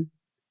 I mean,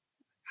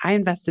 I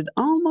invested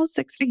almost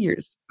 6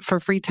 figures for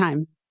free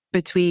time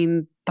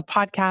between the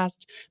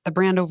podcast, the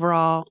brand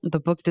overall, the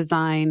book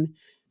design.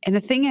 And the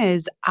thing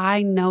is,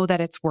 I know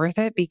that it's worth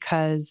it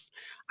because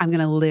I'm going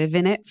to live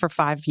in it for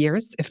 5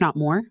 years, if not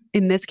more.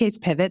 In this case,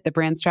 Pivot, the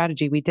brand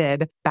strategy we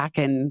did back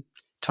in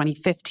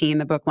 2015,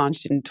 the book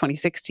launched in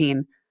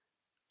 2016.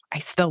 I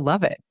still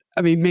love it.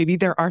 I mean, maybe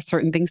there are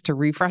certain things to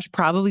refresh,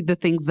 probably the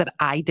things that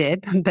I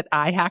did, that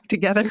I hacked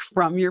together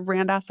from your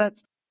brand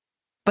assets.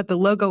 But the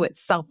logo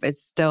itself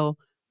is still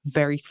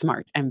very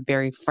smart and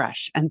very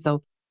fresh. And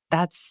so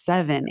that's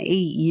 7, 8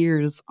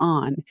 years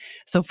on.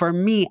 So for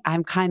me,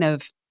 I'm kind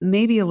of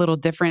maybe a little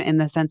different in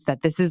the sense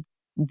that this is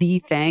the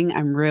thing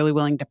I'm really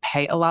willing to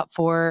pay a lot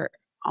for,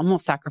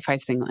 almost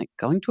sacrificing like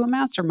going to a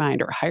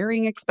mastermind or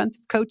hiring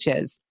expensive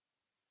coaches.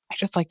 I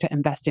just like to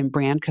invest in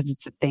brand because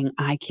it's a thing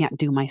I can't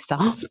do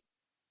myself.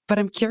 But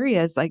I'm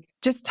curious, like,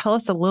 just tell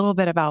us a little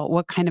bit about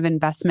what kind of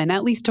investment,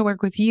 at least to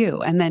work with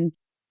you. And then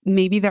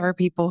maybe there are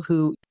people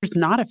who there's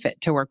not a fit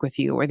to work with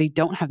you or they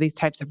don't have these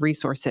types of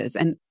resources.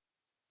 And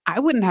I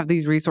wouldn't have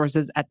these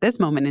resources at this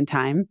moment in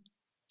time.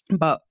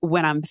 But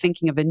when I'm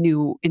thinking of a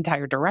new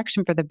entire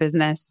direction for the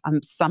business,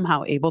 I'm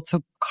somehow able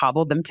to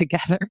cobble them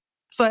together.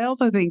 So I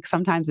also think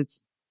sometimes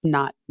it's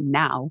not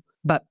now,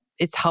 but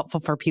it's helpful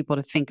for people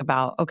to think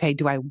about, okay,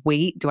 do I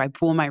wait? Do I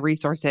pool my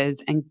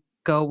resources and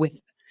go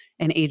with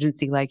an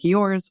agency like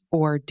yours?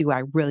 Or do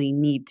I really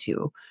need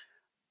to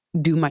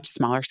do much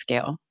smaller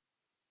scale?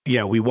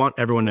 Yeah, we want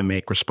everyone to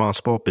make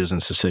responsible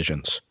business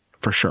decisions,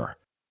 for sure.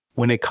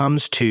 When it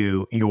comes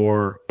to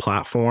your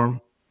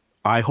platform,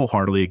 I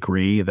wholeheartedly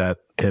agree that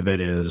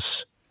Pivot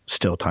is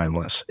still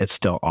timeless. It's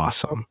still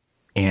awesome.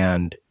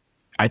 And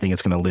I think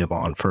it's going to live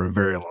on for a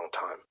very long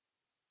time.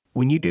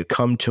 When you do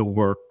come to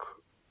work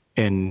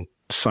and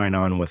sign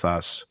on with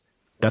us,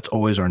 that's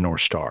always our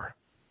North Star.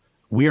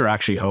 We are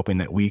actually hoping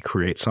that we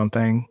create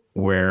something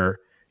where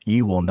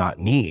you will not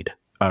need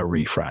a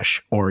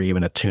refresh or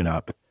even a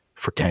tune-up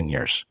for 10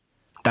 years.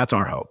 That's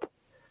our hope.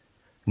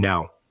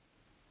 Now,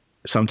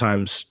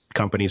 sometimes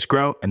companies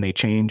grow and they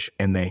change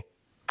and they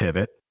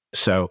pivot.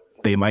 So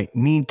they might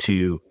need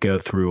to go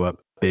through a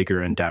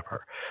bigger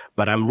endeavor.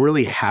 But I'm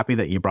really happy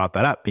that you brought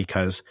that up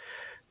because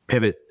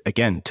Pivot,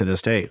 again, to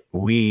this day,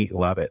 we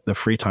love it. The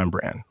Free Time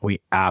brand, we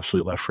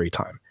absolutely love Free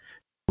Time.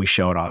 We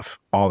show it off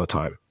all the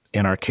time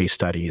in our case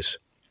studies.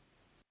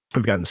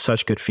 We've gotten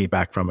such good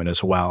feedback from it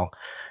as well.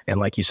 And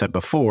like you said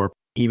before,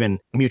 even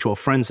mutual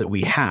friends that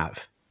we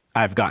have,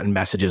 I've gotten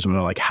messages when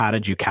they're like, how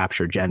did you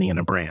capture Jenny in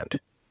a brand?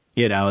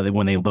 You know,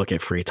 when they look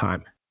at Free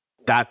Time.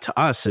 That to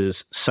us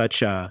is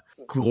such a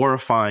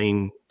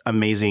glorifying,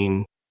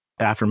 amazing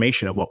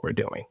affirmation of what we're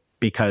doing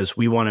because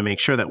we want to make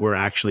sure that we're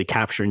actually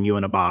capturing you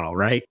in a bottle,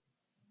 right?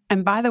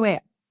 And by the way,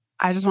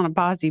 I just want to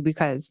pause you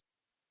because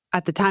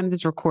at the time of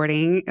this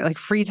recording, like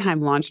Free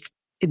Time launched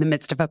in the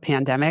midst of a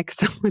pandemic.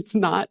 So it's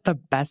not the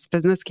best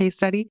business case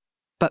study.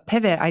 But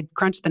Pivot, I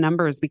crunched the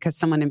numbers because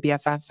someone in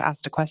BFF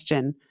asked a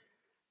question.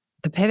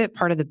 The Pivot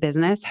part of the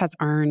business has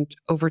earned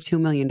over $2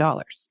 million.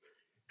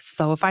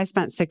 So if I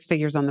spent 6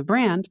 figures on the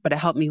brand, but it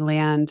helped me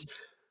land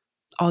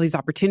all these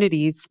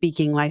opportunities,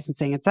 speaking,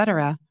 licensing, et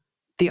cetera,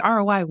 the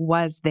ROI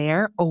was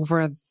there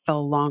over the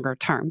longer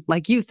term.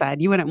 Like you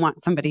said, you wouldn't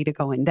want somebody to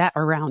go in debt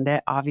around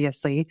it,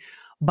 obviously,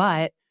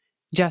 but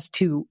just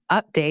to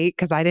update,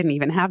 because I didn't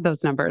even have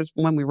those numbers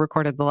when we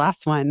recorded the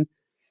last one,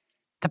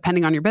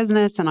 depending on your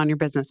business and on your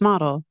business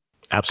model,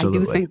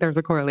 Absolutely. I do think there's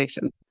a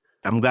correlation.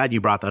 I'm glad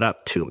you brought that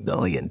up. 2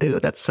 million,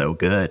 dude. That's so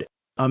good.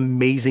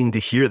 Amazing to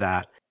hear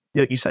that.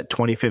 You said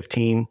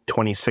 2015,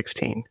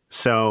 2016.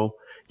 So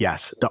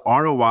yes, the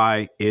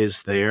ROI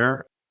is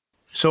there.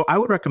 So I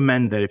would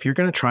recommend that if you're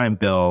going to try and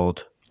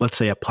build, let's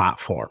say, a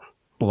platform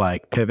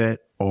like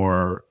Pivot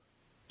or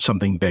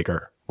something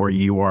bigger, where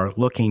you are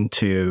looking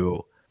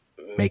to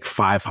make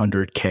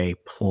 500K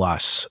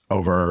plus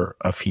over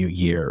a few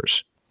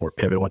years, where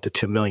Pivot went to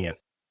 2 million,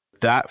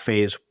 that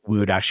phase, we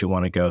would actually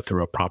want to go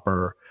through a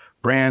proper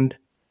brand.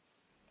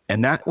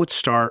 And that would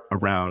start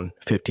around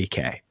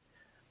 50K.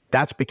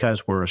 That's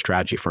because we're a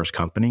strategy first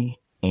company.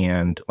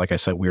 And like I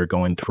said, we are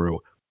going through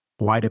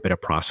quite a bit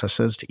of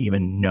processes to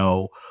even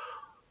know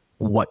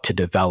what to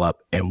develop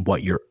and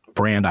what your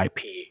brand IP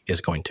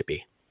is going to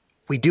be.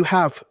 We do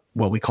have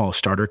what we call a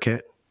starter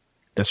kit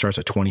that starts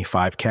at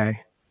 25K.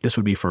 This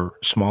would be for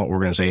small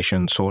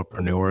organizations,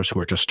 solopreneurs who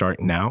are just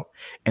starting out,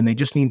 and they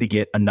just need to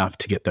get enough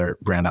to get their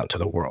brand out to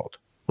the world.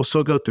 We'll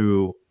still go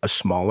through a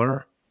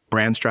smaller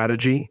brand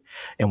strategy,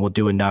 and we'll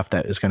do enough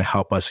that is going to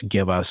help us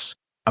give us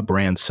a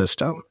brand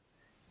system.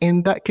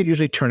 And that could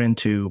usually turn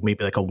into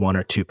maybe like a 1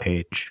 or 2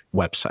 page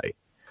website.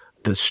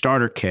 The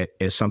starter kit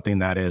is something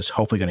that is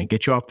hopefully going to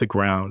get you off the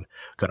ground,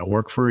 going to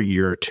work for a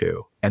year or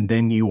two, and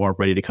then you are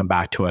ready to come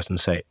back to us and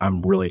say,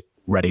 I'm really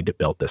ready to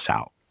build this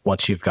out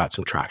once you've got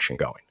some traction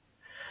going.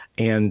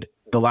 And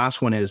the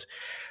last one is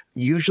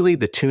usually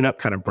the tune-up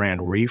kind of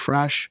brand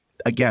refresh.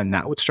 Again,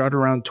 that would start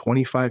around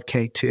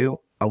 25K too.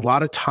 A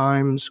lot of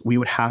times we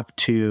would have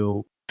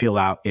to feel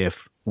out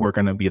if we're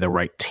going to be the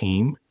right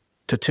team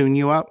to tune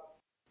you up,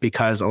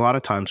 because a lot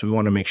of times we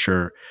want to make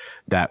sure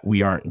that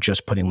we aren't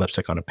just putting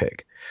lipstick on a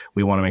pig.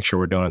 We want to make sure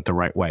we're doing it the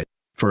right way.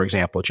 For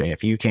example, Jay,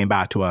 if you came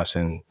back to us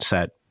and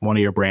said one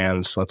of your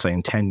brands, let's say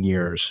in 10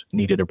 years,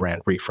 needed a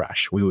brand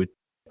refresh, we would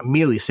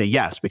immediately say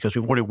yes, because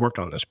we've already worked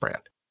on this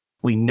brand.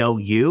 We know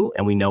you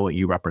and we know what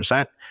you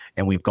represent,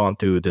 and we've gone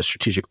through the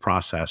strategic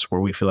process where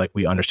we feel like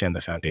we understand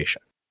the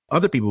foundation.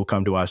 Other people will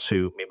come to us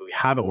who maybe we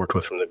haven't worked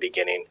with from the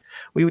beginning.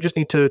 We would just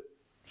need to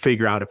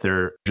figure out if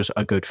they're just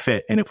a good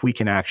fit and if we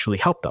can actually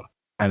help them.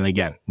 And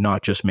again,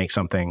 not just make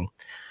something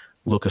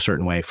look a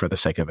certain way for the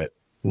sake of it,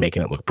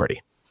 making it look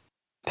pretty.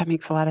 That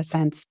makes a lot of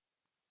sense.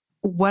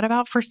 What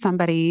about for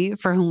somebody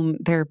for whom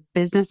their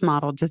business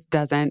model just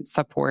doesn't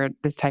support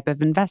this type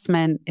of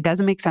investment? It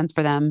doesn't make sense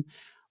for them,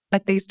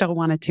 but they still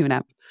want to tune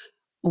up.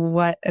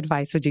 What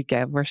advice would you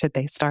give? Where should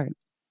they start?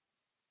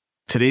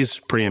 Today's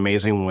pretty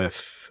amazing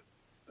with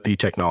the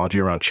technology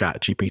around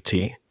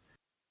ChatGPT.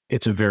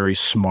 It's a very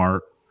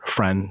smart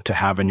friend to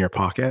have in your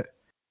pocket.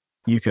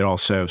 You could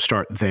also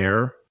start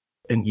there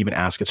and even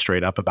ask it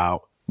straight up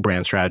about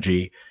brand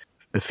strategy,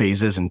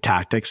 phases and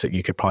tactics that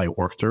you could probably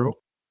work through.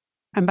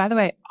 And by the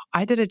way,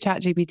 I did a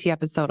ChatGPT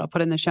episode. I'll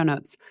put in the show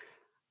notes.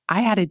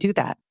 I had to do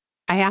that.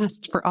 I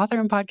asked for author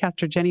and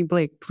podcaster Jenny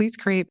Blake, please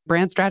create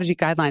brand strategy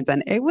guidelines.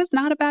 And it was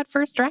not a bad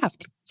first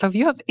draft. So if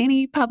you have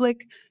any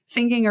public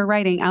thinking or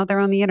writing out there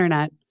on the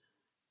internet,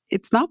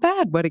 it's not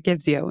bad what it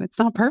gives you. It's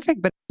not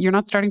perfect, but you're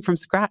not starting from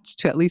scratch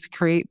to at least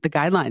create the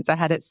guidelines. I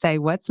had it say,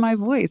 what's my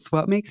voice?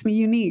 What makes me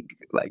unique?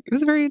 Like, it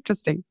was very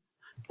interesting.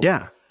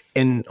 Yeah.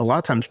 And a lot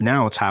of times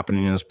now what's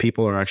happening is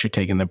people are actually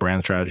taking the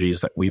brand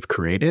strategies that we've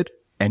created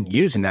and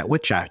using that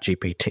with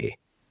ChatGPT.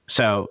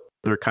 So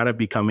they're kind of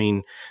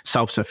becoming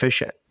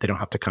self-sufficient. They don't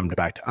have to come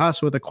back to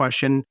us with a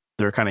question.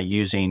 They're kind of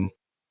using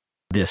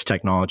this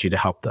technology to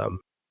help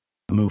them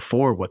move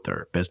forward with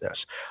their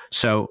business.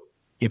 So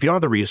if you don't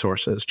have the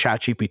resources,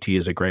 ChatGPT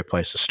is a great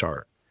place to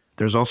start.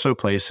 There's also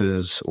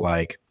places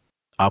like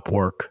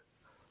Upwork,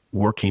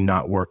 Working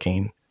Not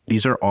Working.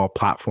 These are all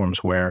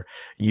platforms where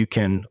you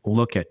can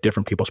look at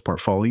different people's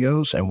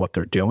portfolios and what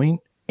they're doing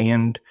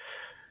and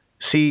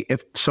see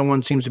if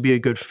someone seems to be a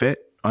good fit,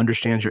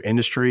 understands your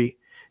industry,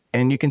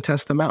 and you can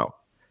test them out.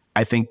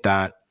 I think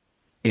that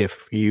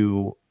if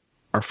you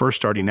are first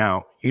starting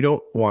out, you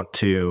don't want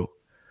to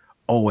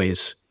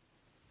always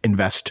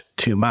invest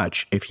too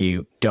much if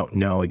you don't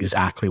know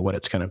exactly what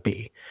it's going to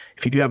be.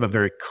 If you do have a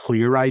very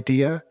clear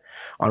idea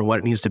on what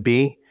it needs to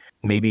be,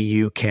 maybe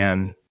you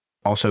can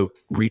also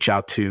reach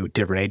out to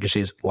different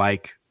agencies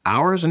like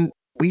ours, and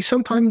we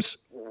sometimes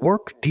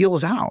work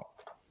deals out.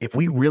 If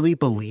we really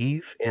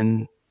believe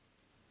in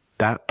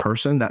that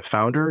person, that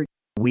founder,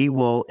 we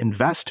will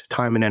invest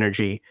time and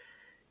energy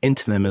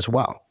into them as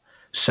well.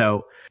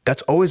 So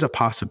that's always a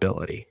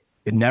possibility.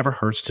 It never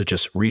hurts to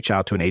just reach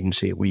out to an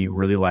agency we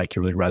really like,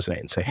 you really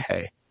resonate, and say,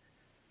 hey,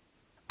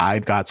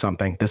 I've got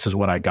something. This is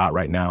what I got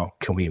right now.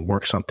 Can we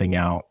work something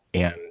out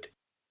and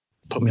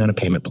put me on a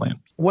payment plan?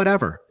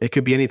 Whatever. It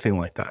could be anything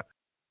like that.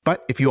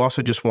 But if you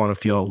also just want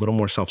to feel a little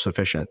more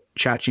self-sufficient,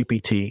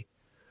 ChatGPT,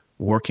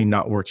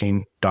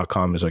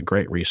 workingnotworking.com is a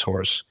great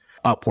resource.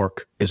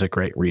 Upwork is a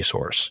great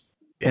resource.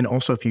 And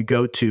also if you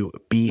go to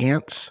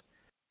Behance,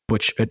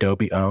 which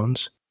Adobe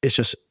owns, it's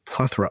just a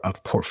plethora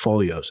of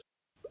portfolios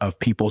of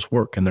people's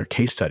work and their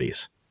case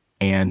studies.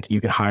 And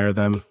you can hire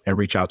them and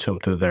reach out to them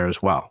through there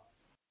as well.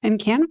 And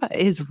Canva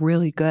is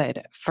really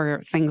good for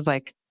things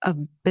like a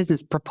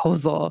business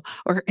proposal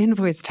or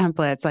invoice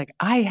templates. Like,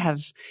 I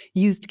have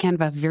used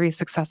Canva very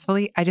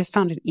successfully. I just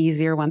found it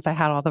easier once I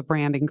had all the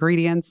brand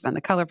ingredients and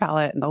the color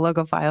palette and the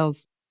logo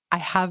files. I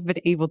have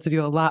been able to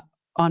do a lot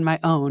on my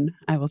own,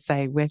 I will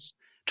say, with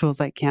tools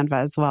like Canva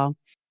as well.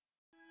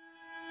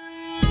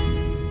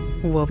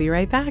 We'll be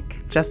right back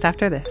just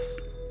after this.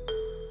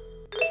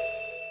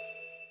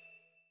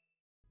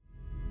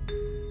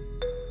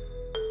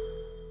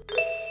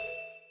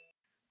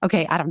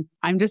 Okay, Adam,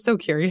 I'm just so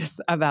curious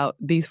about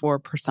these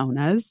 4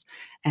 personas.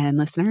 And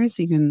listeners,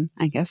 you can,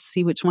 I guess,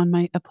 see which one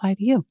might apply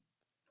to you.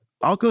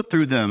 I'll go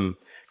through them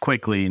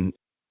quickly and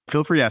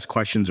feel free to ask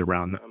questions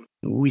around them.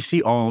 We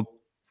see all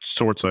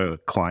sorts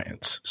of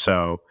clients,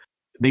 so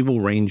they will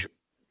range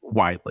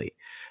widely.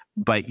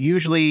 But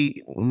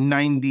usually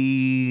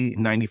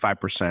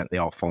 95%, they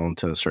all fall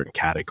into a certain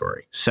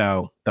category.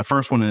 So the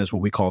first one is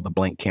what we call the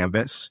blank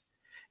canvas.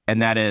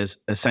 And that is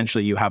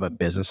essentially you have a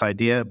business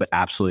idea, but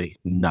absolutely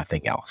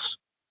nothing else.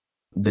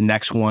 The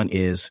next one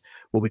is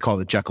what we call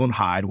the Jekyll and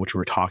Hyde, which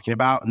we're talking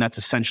about. And that's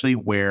essentially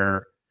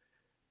where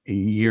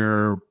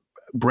your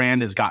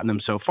brand has gotten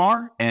them so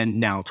far and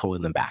now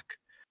holding them back.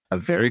 A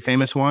very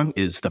famous one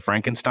is the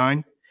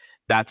Frankenstein.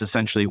 That's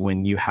essentially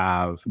when you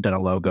have done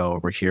a logo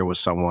over here with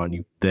someone,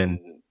 you then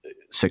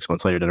 6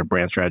 months later did a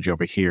brand strategy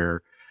over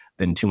here,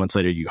 then 2 months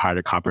later you hired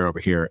a copywriter over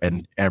here,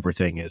 and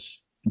everything is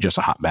just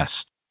a hot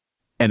mess.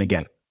 And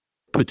again,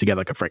 put together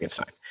like a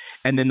Frankenstein.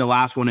 And then the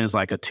last one is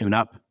like a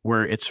tune-up,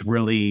 where it's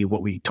really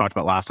what we talked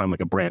about last time,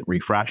 like a brand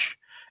refresh,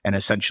 and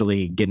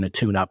essentially getting a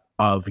tune-up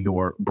of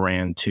your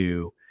brand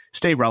to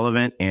stay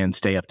relevant and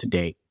stay up to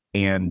date.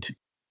 And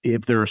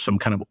if there are some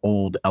kind of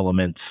old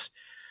elements,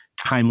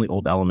 timely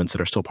old elements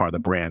that are still part of the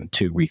brand,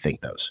 to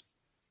rethink those.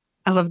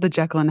 I love the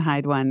Jekyll and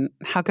Hyde one.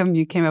 How come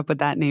you came up with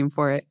that name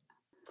for it?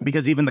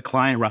 Because even the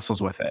client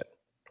wrestles with it,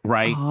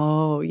 right?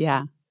 Oh,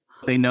 yeah.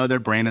 They know their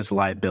brand is a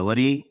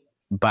liability,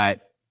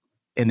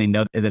 and they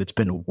know that it's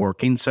been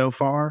working so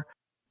far,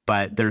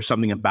 but there's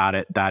something about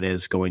it that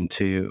is going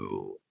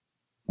to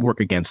work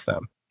against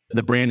them.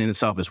 The brand in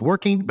itself is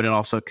working, but it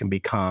also can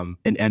become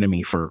an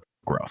enemy for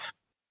growth.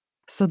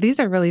 So these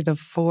are really the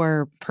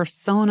 4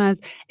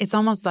 personas. It's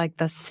almost like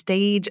the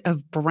stage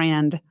of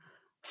brand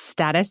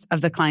status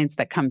of the clients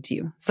that come to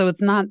you. So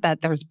it's not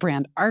that there's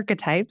brand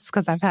archetypes,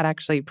 because I've had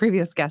actually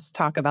previous guests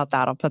talk about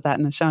that. I'll put that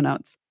in the show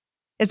notes.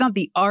 It's not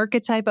the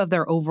archetype of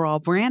their overall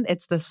brand.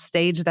 It's the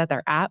stage that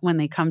they're at when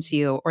they come to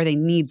you or they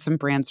need some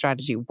brand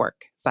strategy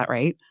work. Is that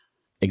right?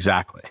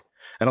 Exactly.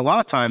 And a lot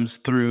of times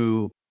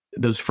through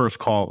those first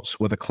calls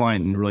with a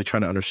client and really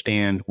trying to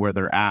understand where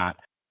they're at,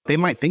 they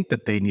might think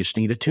that they just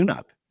need a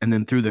tune-up. And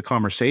then through the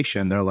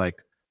conversation, they're like,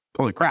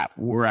 holy crap,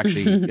 we're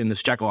actually in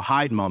this Jekyll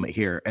Hyde moment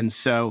here. And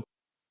so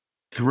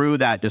through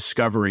that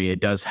discovery, it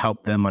does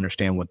help them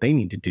understand what they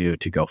need to do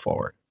to go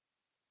forward.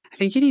 I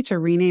think you need to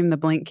rename the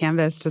blank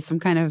canvas to some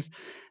kind of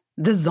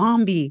the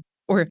zombie,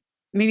 or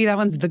maybe that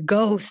one's the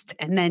ghost,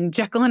 and then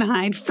Jekyll and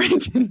Hyde,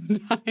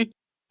 Frankenstein.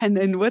 And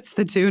then what's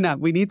the tune-up?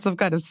 We need some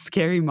kind of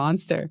scary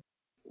monster.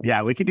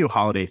 Yeah, we could do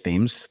holiday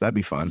themes. That'd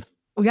be fun.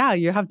 Well, yeah,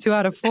 you have 2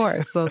 out of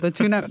 4. So the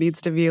tune-up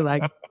needs to be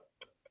like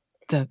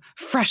the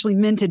freshly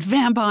minted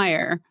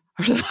vampire.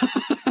 I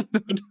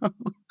don't know.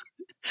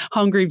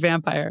 Hungry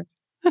vampire.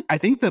 I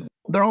think that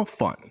they're all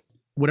fun.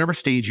 Whatever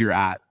stage you're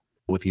at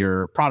with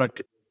your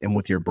product and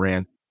with your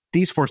brand,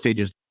 these 4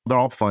 stages, they're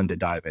all fun to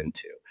dive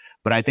into.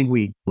 But I think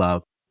we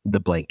love the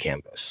blank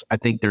canvas. I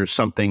think there's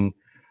something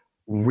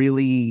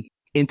really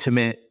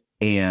intimate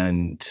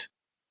and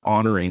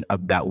honoring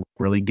of that,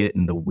 really get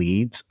in the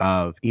weeds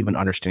of even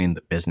understanding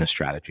the business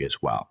strategy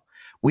as well.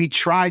 We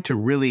try to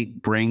really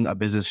bring a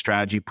business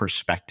strategy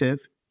perspective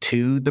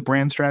to the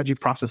brand strategy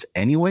process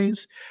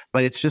anyways,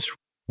 but it's just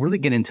really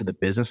get into the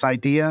business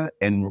idea,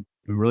 and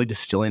really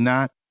distilling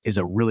that is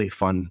a really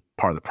fun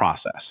part of the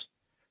process.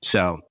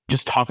 So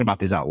just talking about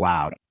these out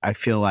loud, I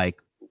feel like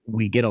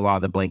we get a lot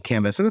of the blank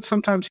canvas, and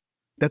sometimes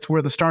that's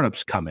where the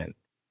startups come in.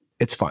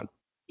 It's fun.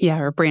 Yeah,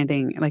 or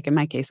branding, like in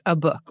my case, a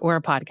book or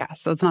a podcast.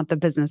 So it's not the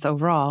business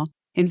overall.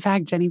 In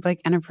fact, Jenny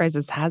Blake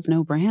Enterprises has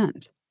no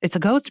brand. It's a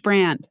ghost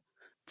brand.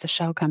 It's a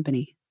shell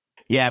company.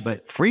 Yeah,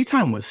 but Free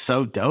Time was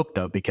so dope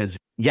though, because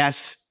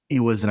yes, it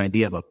was an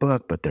idea of a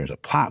book, but there's a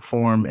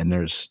platform and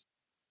there's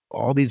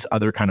all these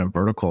other kind of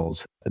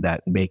verticals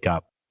that make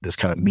up this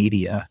kind of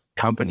media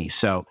company.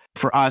 So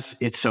for us,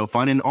 it's so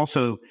fun. And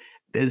also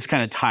this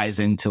kind of ties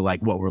into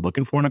like what we're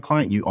looking for in a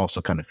client. You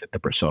also kind of fit the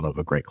persona of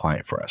a great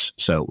client for us.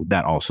 So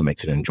that also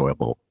makes it an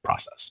enjoyable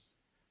process.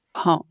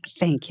 Oh,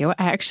 thank you.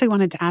 I actually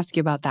wanted to ask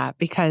you about that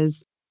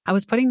because I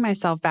was putting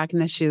myself back in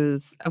the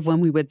shoes of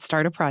when we would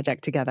start a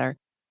project together.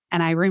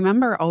 And I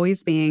remember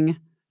always being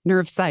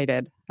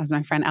nerve-sighted, as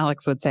my friend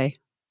Alex would say,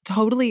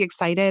 totally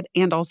excited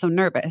and also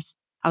nervous.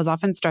 I was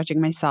often stretching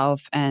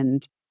myself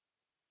and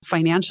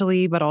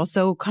financially, but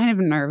also kind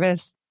of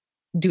nervous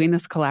doing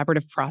this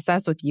collaborative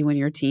process with you and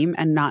your team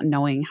and not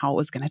knowing how it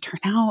was going to turn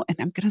out. And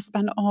I'm going to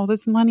spend all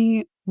this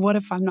money. What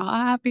if I'm not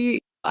happy?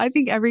 I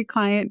think every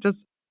client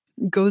just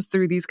goes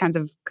through these kinds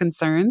of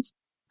concerns.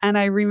 And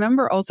I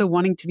remember also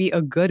wanting to be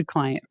a good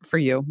client for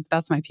you.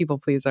 That's my people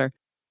pleaser.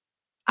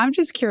 I'm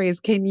just curious,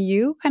 can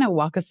you kind of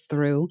walk us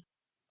through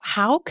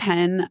how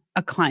can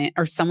a client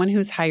or someone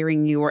who's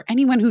hiring you or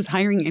anyone who's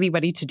hiring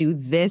anybody to do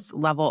this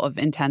level of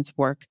intense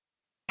work,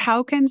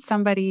 how can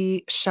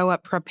somebody show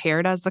up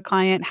prepared as the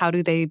client? How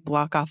do they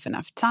block off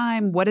enough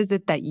time? What is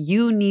it that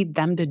you need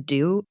them to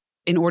do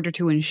in order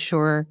to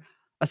ensure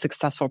a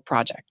successful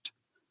project?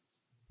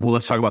 Well,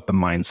 let's talk about the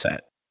mindset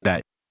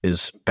that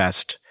is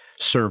best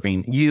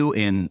serving you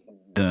and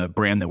the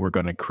brand that we're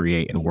going to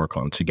create and work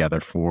on together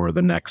for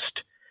the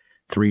next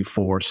 3,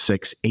 4,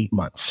 6, 8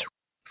 months.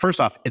 First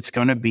off, it's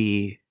going to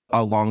be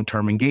a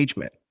long-term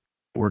engagement.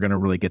 We're going to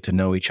really get to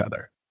know each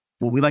other.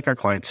 What we like our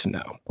clients to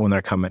know when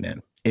they're coming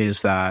in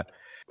is that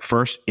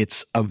first,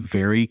 it's a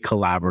very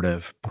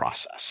collaborative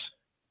process.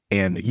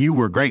 And you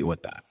were great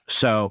with that.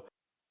 So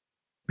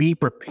be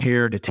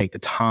prepared to take the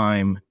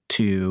time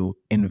to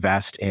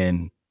invest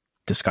in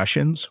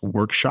discussions,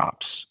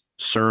 workshops,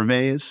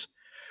 surveys.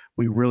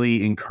 We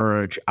really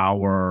encourage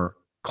our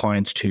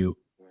clients to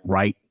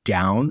write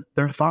down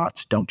their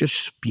thoughts. Don't just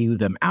spew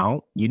them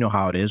out. You know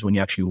how it is when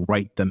you actually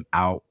write them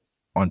out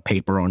on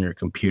paper on your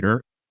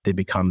computer. They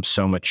become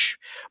so much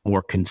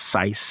more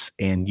concise,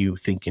 and you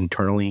think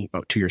internally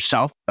to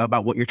yourself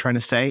about what you're trying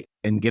to say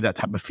and give that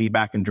type of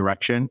feedback and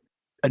direction.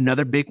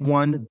 Another big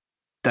one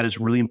that is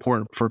really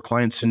important for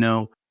clients to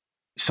know,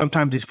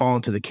 sometimes these fall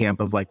into the camp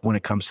of like when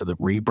it comes to the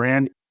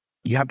rebrand,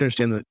 you have to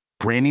understand that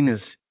branding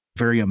is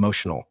very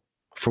emotional.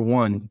 For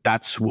one,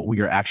 that's what we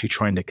are actually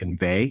trying to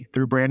convey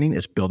through branding,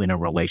 is building a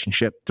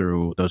relationship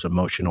through those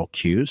emotional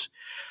cues.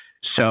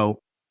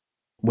 So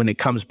when it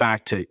comes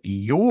back to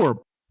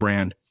your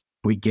brand,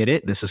 we get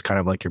it. This is kind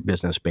of like your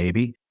business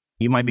baby.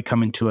 You might be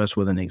coming to us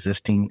with an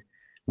existing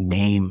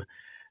name,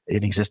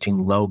 an existing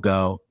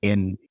logo,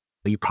 and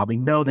you probably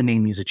know the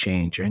name needs a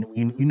change. And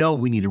you know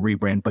we need a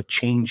rebrand, but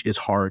change is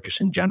hard just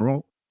in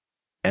general.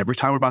 Every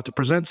time we're about to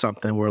present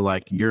something, we're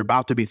like, you're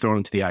about to be thrown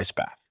into the ice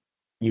bath.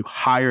 You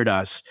hired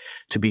us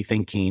to be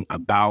thinking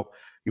about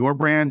your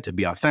brand, to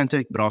be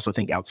authentic, but also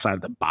think outside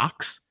of the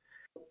box.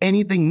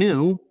 Anything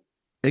new,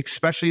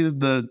 especially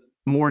the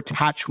more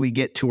attached we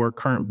get to our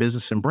current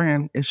business and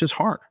brand, it's just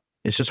hard.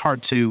 It's just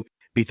hard to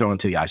be thrown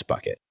into the ice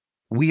bucket.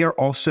 We are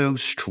also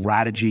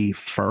strategy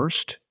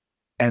first.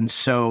 And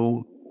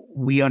so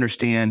we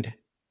understand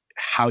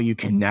how you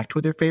connect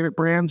with your favorite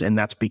brands. And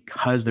that's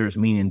because there's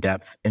meaning and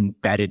depth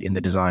embedded in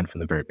the design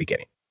from the very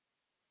beginning.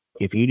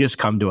 If you just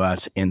come to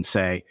us and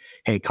say,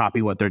 hey,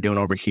 copy what they're doing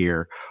over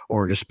here,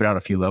 or just spit out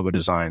a few logo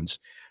designs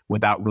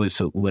without really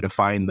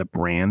solidifying the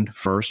brand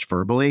first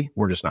verbally,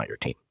 we're just not your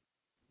team.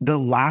 The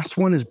last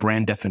one is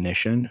brand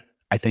definition.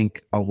 I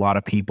think a lot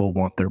of people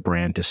want their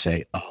brand to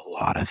say a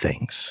lot of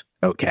things.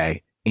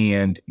 Okay.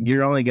 And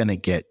you're only going to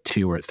get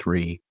 2 or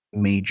 3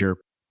 major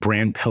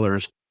brand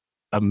pillars,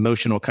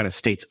 emotional kind of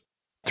states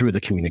through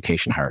the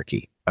communication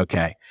hierarchy.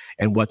 Okay.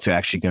 And what's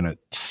actually going to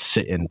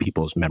sit in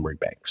people's memory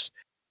banks.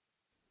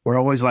 We're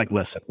always like,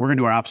 listen, we're going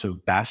to do our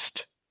absolute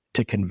best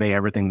to convey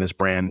everything this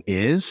brand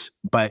is,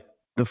 but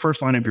the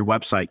first line of your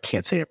website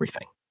can't say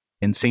everything.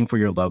 And same for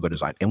your logo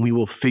design. And we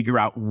will figure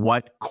out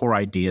what core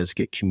ideas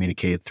get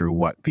communicated through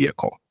what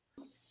vehicle.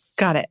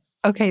 Got it.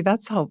 Okay,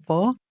 that's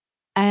helpful.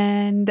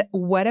 And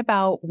what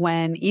about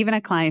when even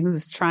a client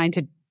who's trying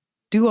to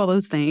do all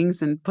those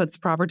things and puts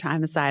proper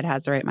time aside,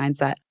 has the right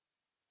mindset?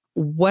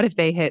 What if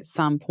they hit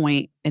some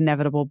point,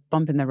 inevitable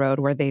bump in the road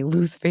where they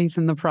lose faith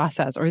in the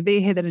process, or they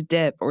hit a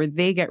dip, or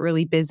they get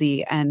really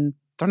busy and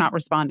they're not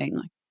responding?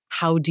 Like,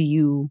 how do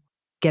you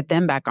get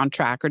them back on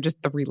track, or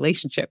just the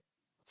relationship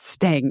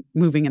staying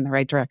moving in the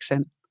right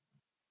direction?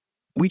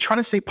 We try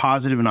to stay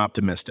positive and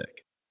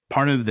optimistic.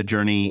 Part of the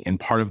journey and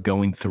part of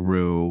going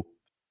through,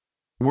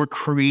 we're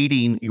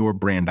creating your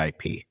brand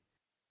IP.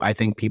 I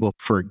think people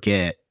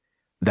forget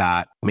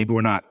that maybe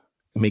we're not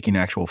making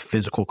an actual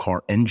physical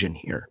car engine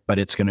here, but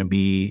it's going to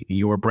be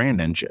your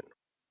brand engine.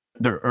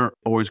 There are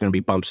always going to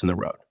be bumps in the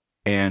road,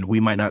 and we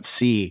might not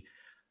see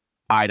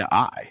eye to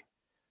eye,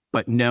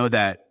 but know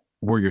that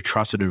we're your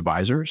trusted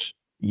advisors.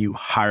 You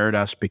hired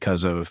us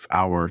because of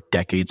our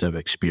decades of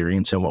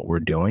experience in what we're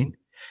doing.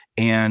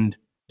 And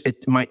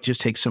it might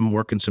just take some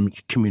work and some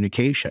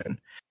communication.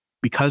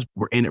 Because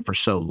we're in it for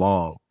so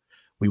long,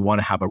 we want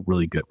to have a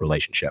really good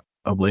relationship,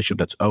 a relationship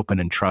that's open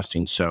and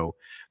trusting. So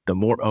the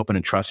more open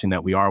and trusting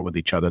that we are with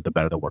each other, the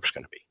better the work's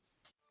going to be.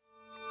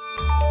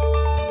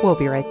 We'll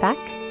be right back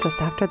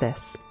just after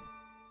this.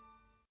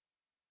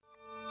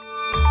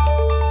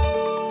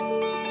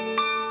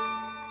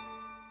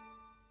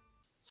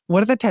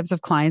 What are the types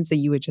of clients that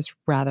you would just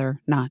rather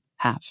not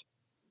have?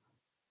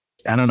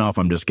 I don't know if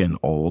I'm just getting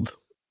old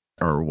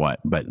or what,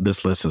 but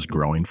this list is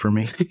growing for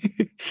me.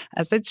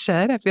 As it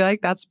should. I feel like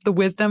that's the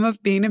wisdom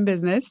of being in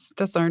business,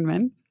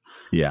 discernment.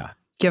 Yeah.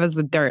 Give us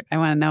the dirt. I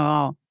want to know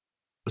all.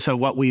 So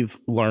what we've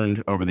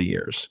learned over the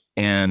years,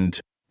 and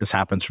this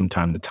happens from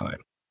time to time,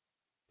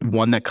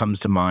 one that comes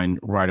to mind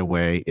right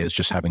away is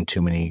just having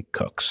too many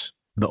cooks.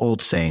 The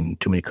old saying,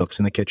 too many cooks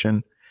in the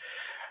kitchen.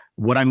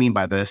 What I mean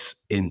by this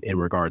in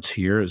regards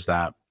here is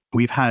that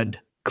we've had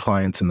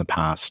clients in the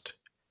past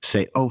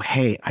say, oh,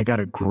 hey, I got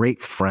a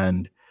great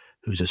friend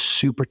who's a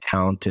super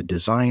talented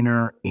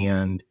designer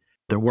and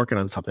they're working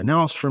on something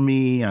else for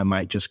me. I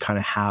might just kind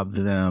of have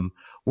them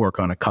work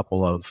on a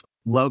couple of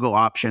logo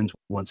options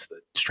once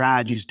the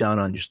strategy's done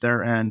on just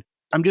their end.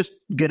 I'm just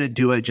going to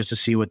do it just to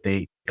see what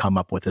they come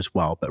up with as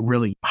well. But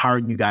really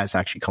hiring you guys to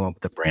actually come up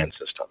with a brand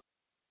system.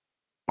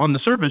 On the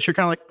surface, you're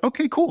kind of like,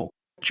 okay, cool.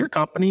 It's your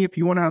company. If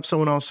you want to have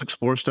someone else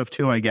explore stuff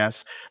too, I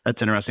guess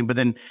that's interesting. But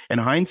then in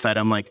hindsight,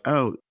 I'm like,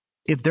 oh,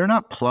 if they're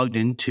not plugged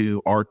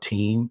into our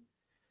team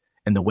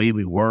and the way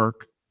we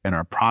work and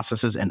our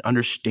processes and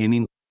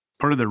understanding,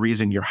 part of the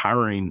reason you're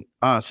hiring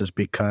us is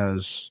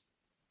because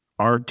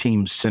our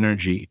team's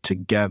synergy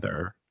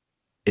together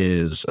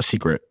is a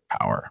secret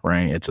power,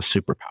 right? It's a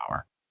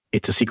superpower.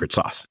 It's a secret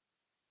sauce.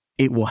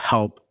 It will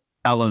help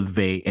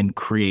elevate and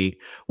create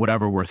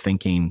whatever we're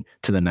thinking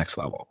to the next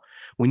level.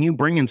 When you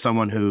bring in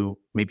someone who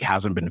maybe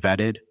hasn't been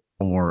vetted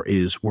or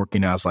is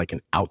working as like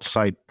an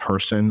outside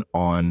person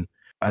on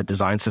a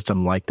design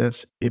system like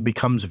this, it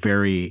becomes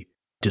very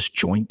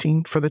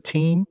disjointing for the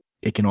team.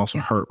 It can also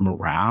hurt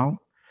morale.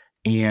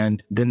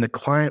 And then the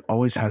client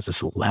always has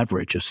this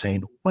leverage of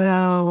saying,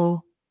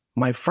 well,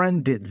 my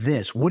friend did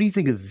this. What do you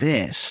think of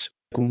this?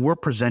 When we're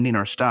presenting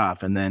our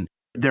stuff, and then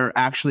they're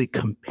actually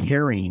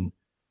comparing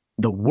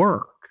the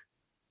work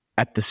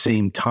at the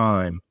same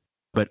time,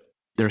 but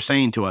they're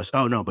saying to us,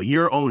 oh no, but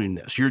you're owning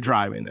this, you're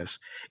driving this.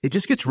 It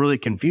just gets really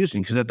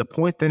confusing because at the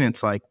point then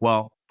it's like,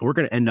 well, we're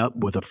going to end up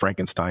with a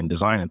Frankenstein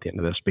design at the end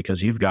of this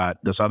because you've got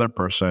this other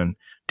person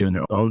doing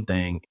their own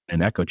thing in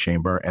an echo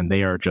chamber and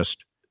they are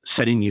just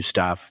setting you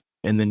stuff.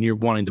 And then you're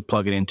wanting to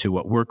plug it into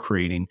what we're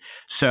creating.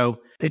 So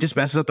it just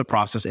messes up the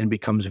process and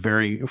becomes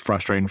very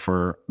frustrating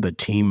for the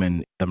team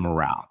and the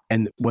morale.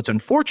 And what's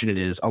unfortunate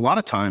is a lot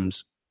of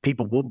times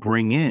people will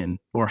bring in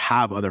or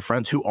have other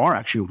friends who are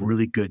actually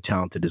really good,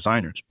 talented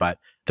designers, but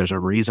there's a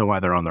reason why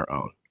they're on their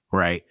own,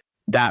 right?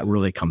 That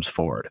really comes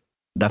forward.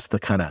 That's the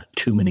kind of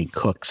too many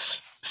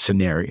cooks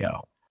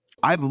scenario.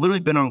 I've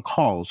literally been on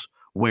calls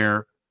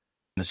where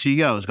the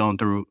CEO is going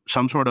through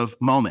some sort of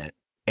moment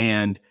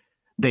and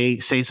they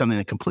say something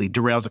that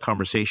completely derails the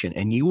conversation,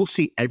 and you will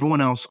see everyone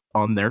else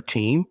on their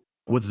team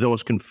with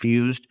those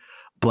confused,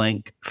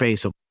 blank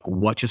face of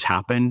what just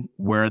happened,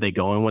 where are they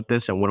going with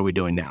this, and what are we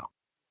doing now?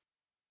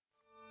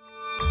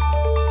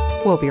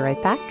 We'll be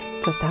right back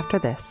just after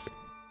this.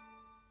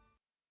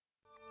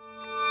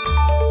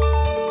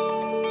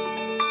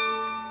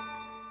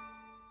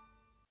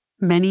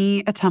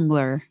 Many a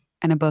Tumblr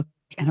and a book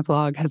and a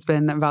blog has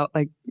been about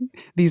like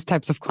these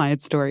types of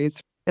client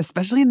stories,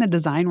 especially in the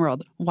design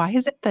world. Why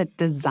is it that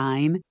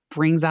design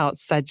brings out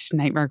such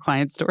nightmare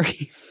client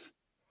stories?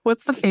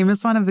 What's the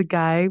famous one of the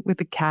guy with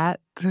the cat?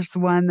 There's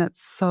one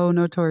that's so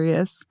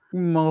notorious.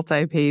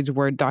 multi-page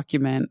Word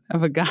document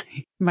of a guy.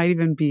 Might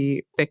even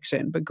be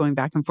fiction, but going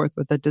back and forth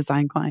with a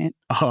design client.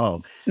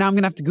 Oh, now I'm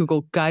going to have to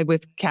Google guy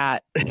with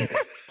cat,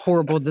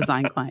 horrible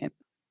design client.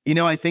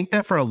 I think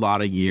that for a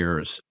lot of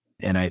years,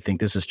 and I think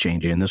this is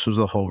changing, and this was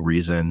the whole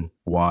reason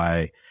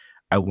why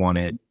I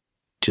wanted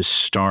to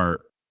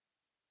start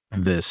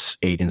this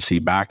agency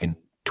back in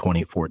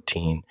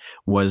 2014,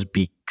 was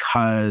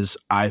because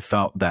I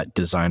felt that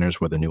designers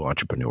were the new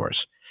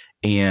entrepreneurs.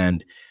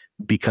 And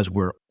because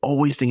we're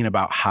always thinking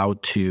about how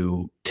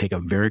to take a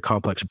very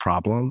complex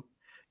problem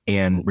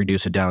and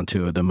reduce it down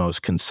to the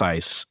most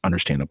concise,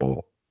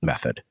 understandable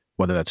method,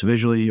 whether that's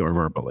visually or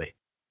verbally.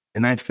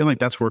 And I feel like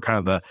that's where kind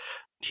of the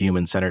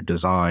human-centered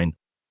design,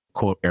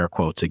 quote, air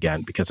quotes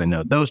again, because I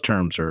know those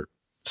terms are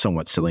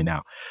somewhat silly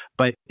now,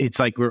 but it's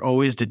like we're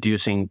always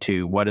deducing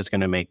to what is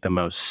going to make the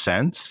most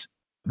sense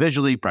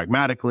visually,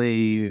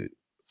 pragmatically,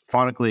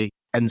 phonically.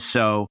 And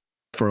so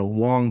for a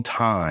long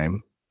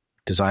time,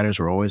 designers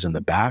were always in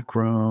the back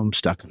room,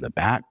 stuck in the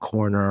back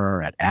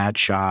corner at ad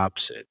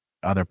shops, at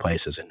other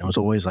places. And it was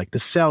always like the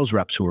sales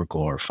reps who were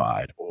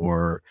glorified,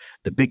 or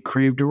the big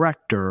creative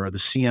director, or the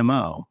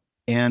CMO.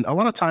 And a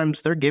lot of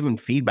times they're giving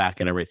feedback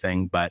and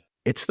everything, but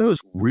it's those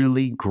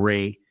really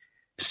great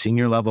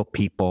senior level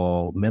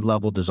people,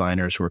 mid-level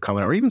designers who are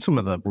coming, or even some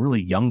of the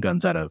really young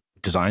guns out of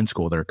design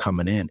school that are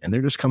coming in, and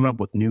they're just coming up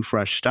with new,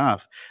 fresh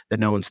stuff that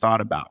no one's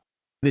thought about.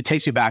 It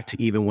takes me back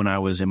to even when I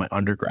was in my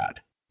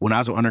undergrad. When I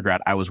was an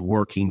undergrad, I was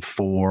working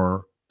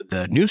for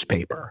the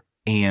newspaper.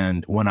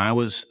 And when I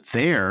was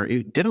there,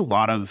 it did a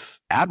lot of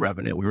ad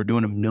revenue. We were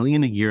doing $1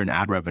 million a year in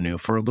ad revenue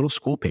for a little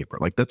school paper.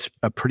 Like, that's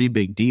a pretty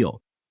big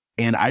deal.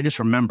 And I just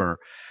remember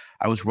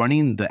I was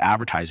running the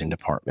advertising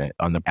department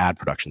on the ad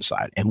production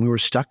side, and we were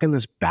stuck in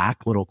this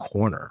back little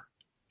corner.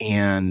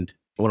 And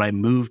when I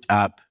moved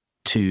up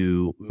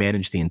to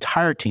manage the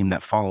entire team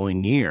that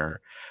following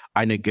year,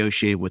 I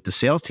negotiated with the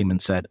sales team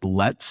and said,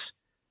 let's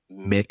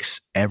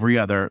mix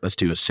let's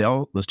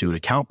do an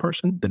account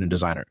person, then a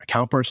designer,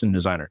 account person,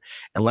 designer.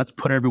 And let's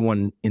put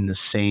everyone in the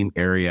same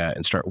area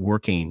and start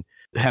working,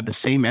 have the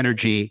same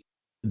energy.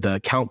 The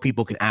account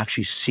people can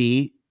actually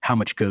see how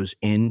much goes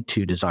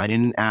into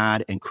designing an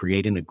ad and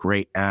creating a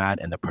great ad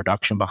and the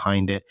production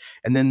behind it.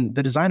 And then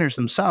the designers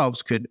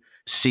themselves could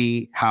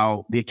see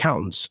how the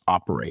accountants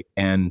operate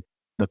and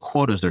the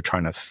quotas they're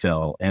trying to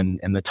fill and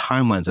the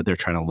timelines that they're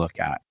trying to look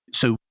at.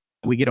 So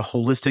we get a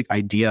holistic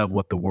idea of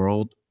what the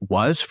world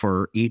was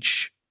for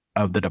each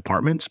of the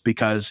departments,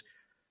 because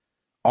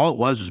all it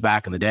was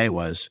back in the day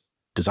was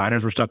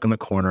designers were stuck in the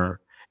corner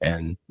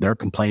and they're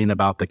complaining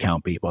about the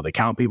account people. The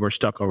account people are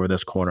stuck over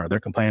this corner. They're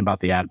complaining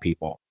about the ad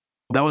people.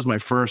 That was my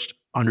first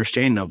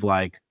understanding of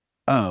like,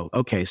 oh,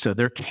 okay, so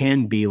there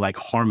can be like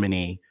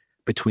harmony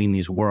between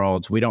these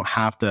worlds. We don't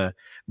have to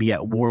be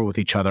at war with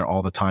each other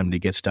all the time to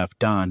get stuff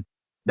done.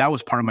 That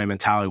was part of my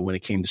mentality when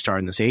it came to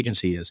starting this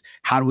agency, is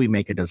how do we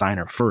make a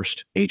designer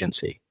first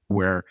agency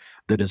where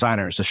the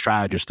designers, the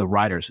strategists, the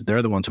writers,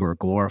 they're the ones who are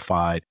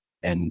glorified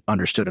and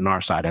understood on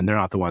our side. And they're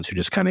not the ones who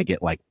just kind of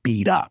get like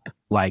beat up.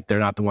 Like they're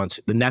not the ones,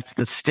 and that's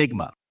the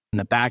stigma. In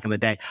the back in the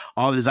day,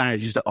 all the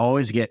designers used to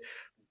always get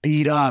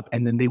beat up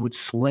and then they would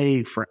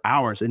slave for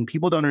hours. And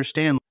people don't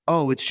understand,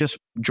 oh, it's just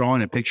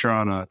drawing a picture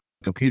on a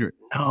computer.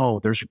 No,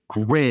 there's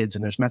grids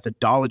and there's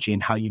methodology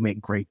and how you make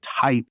great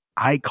type,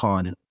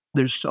 icon. And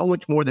there's so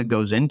much more that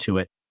goes into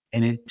it.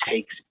 And it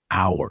takes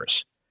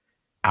hours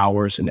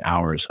and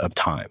hours of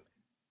time.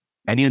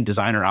 Any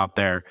designer out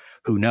there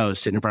who knows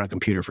sitting in front of a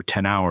computer for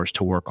 10 hours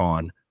to work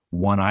on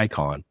one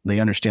icon, they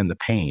understand the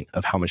pain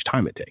of how much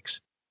time it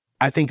takes.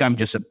 I think I'm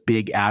just a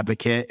big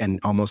advocate and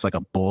almost like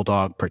a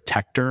bulldog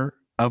protector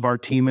of our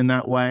team in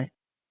that way.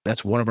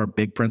 That's one of our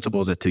big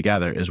principles at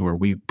Together, is where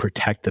we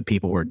protect the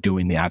people who are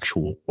doing the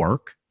actual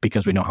work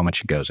because we know how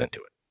much goes into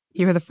it.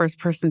 You were the first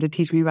person to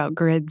teach me about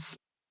grids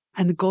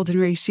and the golden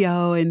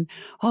ratio and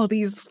all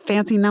these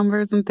fancy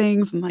numbers and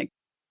things, and like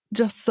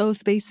just so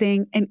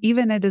spacing. And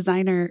even a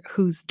designer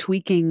who's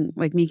tweaking,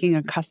 like making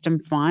a custom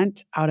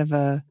font out of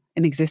an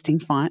existing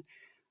font,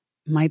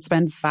 might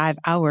spend 5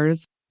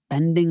 hours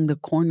bending the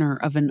corner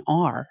of an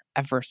R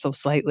ever so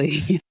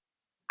slightly.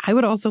 I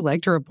would also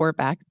like to report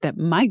back that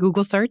my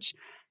Google search,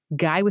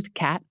 guy with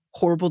cat,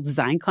 horrible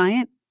design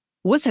client,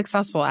 was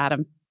successful,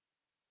 Adam.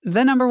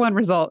 The number one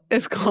result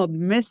is called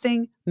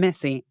Missing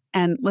Missy.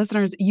 And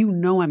listeners, you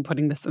know I'm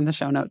putting this in the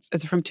show notes.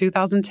 It's from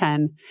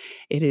 2010.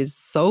 It is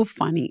so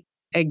funny.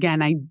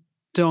 Again, I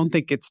don't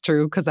think it's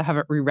true because I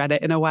haven't reread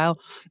it in a while,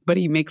 but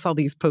he makes all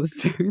these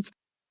posters.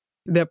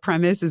 The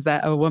premise is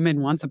that a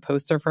woman wants a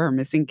poster for her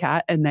missing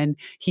cat, and then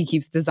he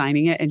keeps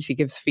designing it and she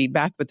gives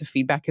feedback, but the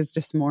feedback is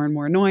just more and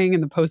more annoying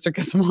and the poster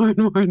gets more and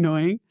more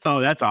annoying.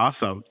 Oh, that's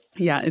awesome.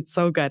 Yeah, it's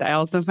so good. I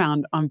also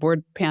found on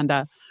Board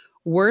Panda,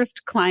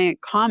 worst client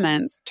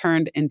comments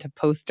turned into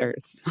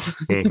posters.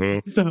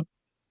 Mm-hmm. So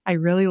I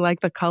really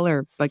like the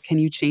color, but can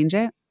you change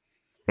it?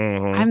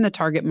 Mm-hmm. I'm the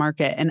target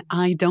market and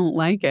I don't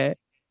like it.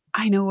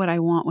 I know what I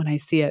want when I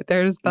see it.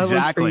 That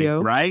one's for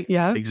you. Right?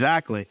 Yeah.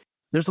 Exactly.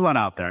 There's a lot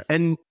out there.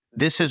 And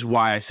this is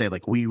why I say,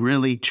 like, we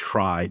really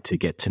try to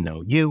get to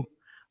know you,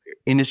 your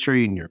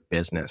industry and your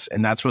business.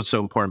 And that's what's so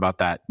important about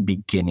that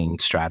beginning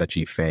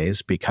strategy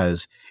phase,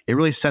 because it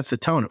really sets the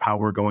tone of how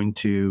we're going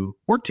to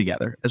work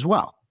together as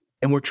well.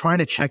 And we're trying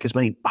to check as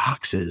many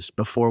boxes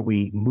before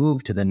we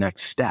move to the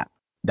next step.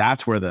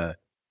 That's where the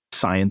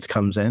science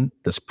comes in,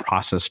 this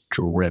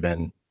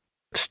process-driven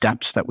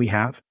steps that we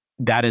have.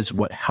 That is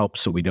what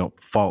helps so we don't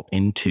fall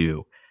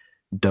into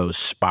those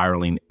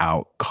spiraling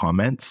out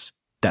comments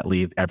that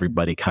leave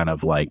everybody kind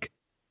of like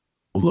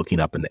looking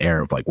up in the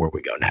air of like where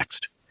we go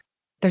next.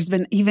 There's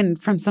been, even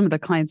from some of the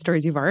client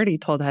stories you've already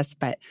told us,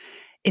 but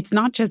it's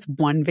not just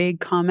one vague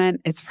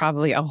comment. It's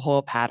probably a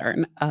whole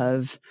pattern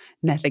of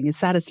nothing is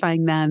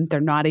satisfying them. They're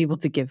not able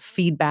to give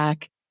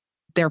feedback.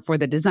 Therefore,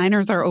 the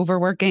designers are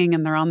overworking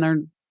and they're on their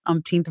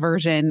umpteenth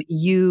version.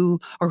 You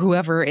or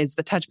whoever is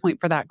the touch point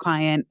for that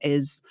client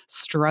is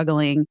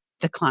struggling.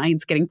 The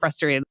client's getting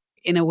frustrated.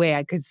 In a way,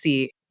 I could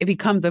see it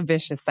becomes a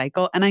vicious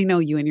cycle. And I know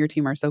you and your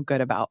team are so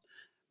good about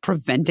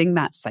preventing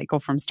that cycle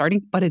from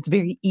starting, but it's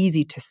very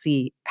easy to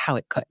see how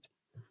it could.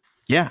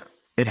 Yeah,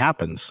 it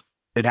happens.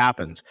 It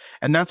happens.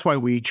 And that's why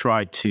we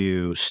try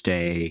to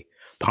stay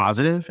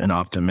positive and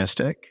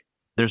optimistic.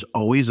 There's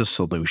always a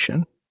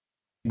solution.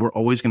 We're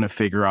always going to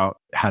figure out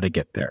how to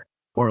get there,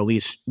 or at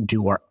least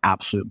do our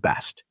absolute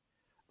best.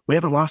 We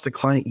haven't lost a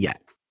client yet.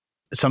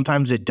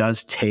 Sometimes it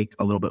does take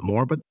a little bit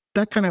more, but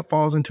that kind of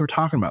falls into what we're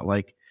talking about.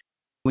 Like,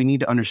 we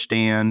need to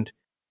understand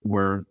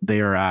where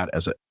they are at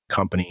as a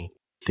company.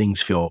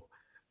 Things feel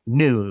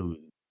new.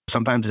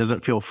 Sometimes it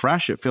doesn't feel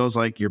fresh. It feels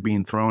like you're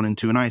being thrown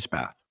into an ice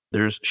bath.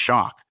 There's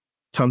shock.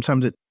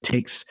 Sometimes it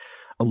takes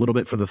a little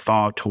bit for the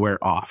thaw to wear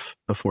off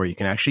before you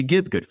can actually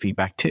give good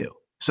feedback too.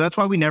 So that's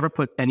why we never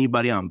put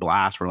anybody on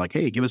blast. We're like,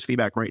 hey, give us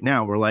feedback right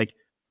now. We're like,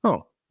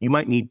 oh, you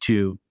might need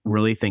to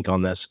really think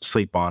on this,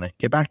 sleep on it,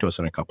 get back to us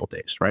in a couple of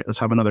days, right? Let's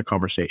have another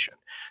conversation.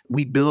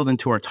 We build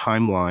into our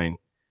timeline,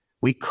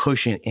 we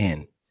cushion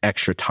in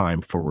extra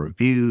time for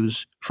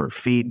reviews, for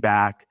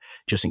feedback,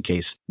 just in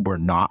case we're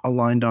not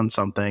aligned on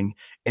something,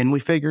 and we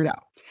figure it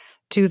out.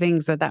 Two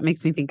things that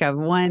makes me think of.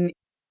 One,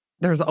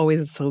 there's always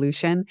a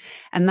solution.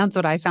 And that's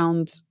what I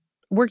found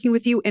working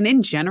with you. And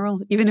in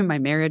general, even in my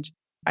marriage,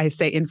 I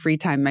say in free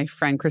time, my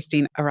friend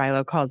Christine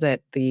Arilo calls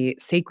it the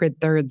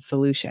sacred third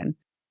solution.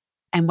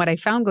 And what I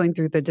found going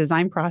through the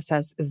design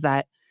process is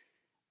that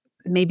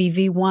maybe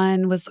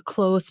V1 was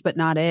close, but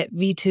not it.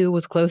 V2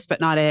 was close,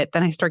 but not it.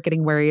 Then I start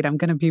getting worried. I'm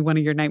going to be one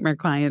of your nightmare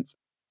clients.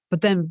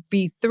 But then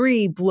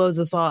V3 blows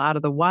us all out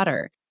of the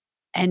water.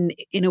 And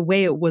in a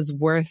way, it was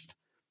worth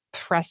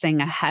pressing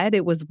ahead.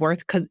 It was worth,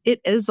 because it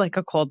is like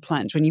a cold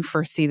plunge when you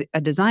first see a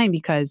design,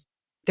 because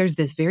there's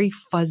this very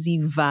fuzzy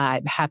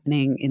vibe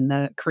happening in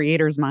the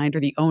creator's mind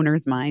or the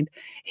owner's mind.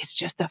 It's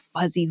just a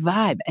fuzzy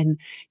vibe. And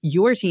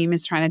your team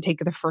is trying to take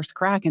the first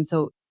crack. And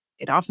so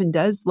it often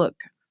does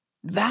look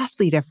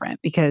vastly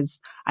different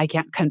because I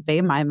can't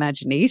convey my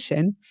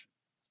imagination.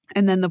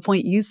 And then the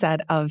point you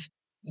said of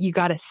you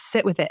got to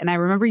sit with it. And I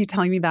remember you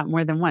telling me that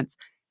more than once.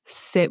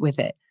 Sit with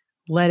it.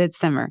 Let it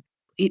simmer.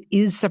 It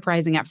is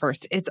surprising at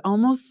first. It's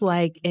almost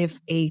like if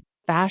a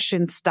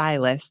fashion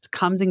stylist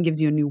comes and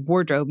gives you a new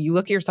wardrobe, you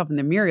look at yourself in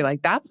the mirror, you're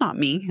like, that's not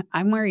me.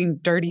 I'm wearing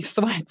dirty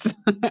sweats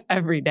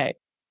every day.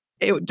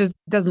 It just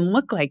doesn't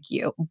look like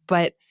you.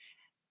 But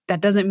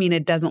that doesn't mean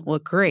it doesn't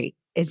look great.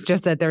 It's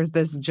just that there's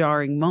this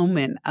jarring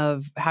moment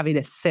of having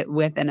to sit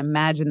with and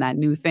imagine that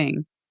new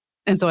thing.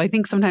 And so I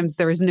think sometimes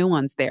there is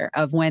nuance there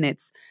of when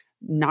it's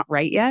not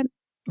right yet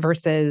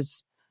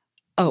versus,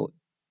 oh,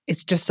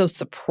 it's just so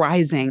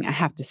surprising. I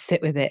have to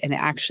sit with it and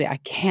actually I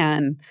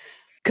can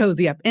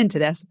cozy up into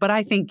this. But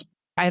I think,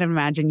 I'd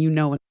imagine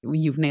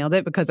you've nailed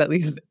it, because at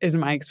least is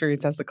my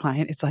experience as the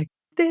client. It's like,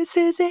 this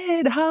is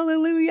it.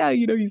 Hallelujah.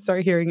 You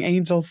start hearing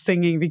angels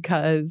singing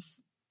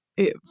because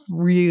it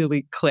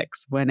really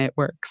clicks when it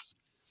works.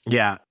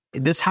 Yeah.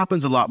 This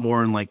happens a lot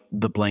more in like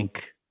the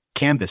blank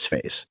canvas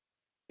phase.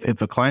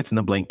 If a client's in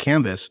the blank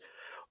canvas,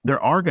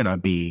 there are going to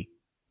be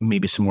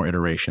maybe some more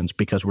iterations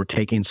because we're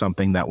taking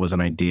something that was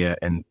an idea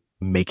and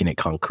making it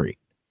concrete.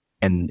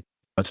 And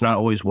it's not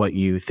always what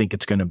you think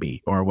it's going to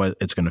be or what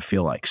it's going to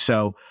feel like.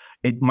 So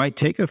it might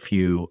take a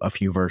few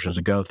versions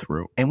to go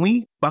through. And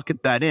we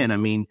bucket that in. I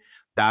mean,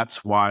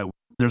 that's why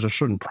there's a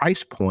certain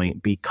price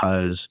point,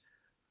 because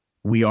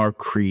we are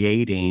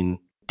creating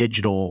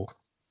digital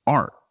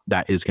art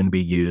that is going to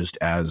be used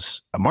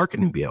as a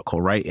marketing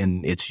vehicle, right?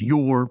 And it's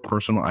your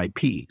personal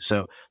IP.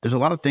 So there's a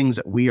lot of things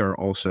that we are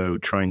also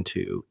trying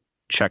to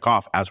check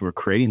off as we're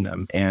creating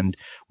them. And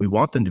we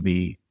want them to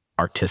be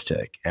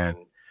artistic and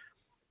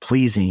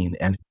pleasing.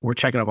 And we're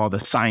checking off all the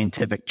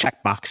scientific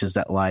check boxes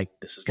that like,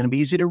 this is going to be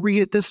easy to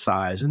read at this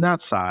size and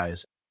that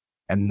size.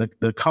 And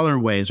the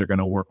colorways are going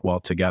to work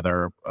well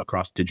together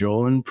across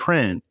digital and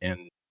print.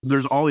 And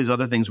there's all these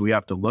other things we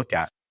have to look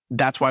at.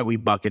 That's why we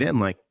bucket in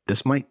like,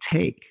 this might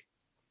take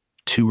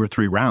 2 or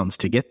 3 rounds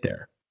to get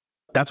there.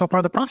 That's all part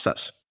of the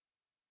process.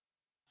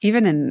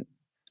 Even in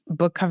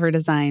book cover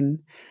design,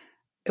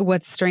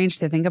 what's strange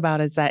to think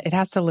about is that it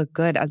has to look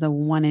good as a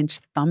 1-inch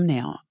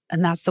thumbnail.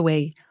 And that's the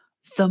way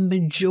the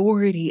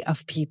majority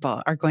of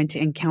people are going to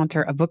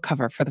encounter a book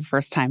cover for the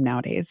first time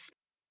nowadays.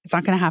 It's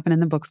not going to happen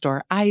in the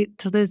bookstore. I,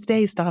 to this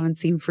day, still haven't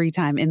seen Free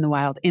Time in the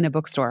wild in a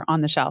bookstore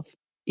on the shelf,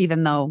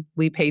 even though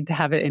we paid to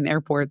have it in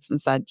airports and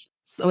such.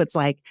 So it's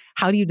like,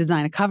 how do you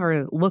design a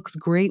cover that looks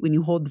great when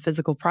you hold the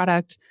physical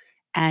product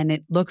and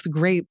it looks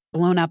great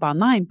blown up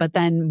online? But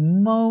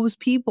then most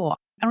people,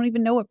 I don't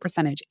even know what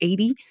percentage,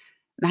 80,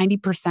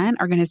 90%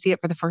 are going to see it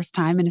for the first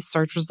time in a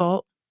search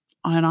result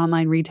on an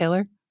online retailer.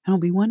 And it'll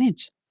be 1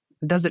 inch.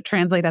 Does it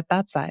translate at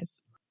that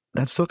size?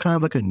 That's still kind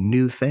of like a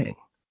new thing.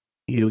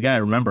 You got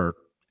to remember,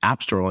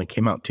 App Store only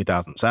came out in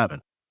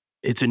 2007.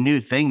 It's a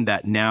new thing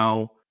that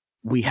now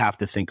we have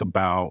to think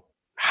about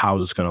how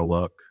it's going to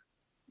look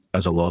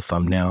as a low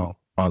thumbnail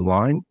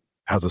online.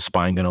 How's the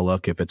spine going to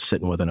look if it's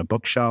sitting within a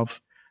bookshelf?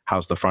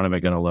 How's the front of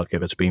it going to look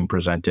if it's being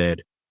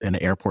presented in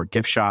an airport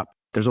gift shop?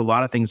 There's a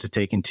lot of things to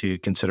take into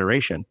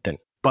consideration. Then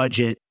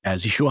budget,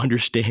 as you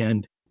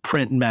understand,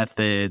 print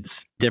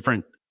methods,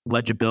 different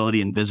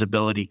legibility and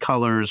visibility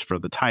colors for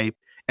the type.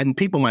 And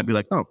people might be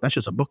like, oh, that's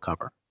just a book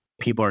cover.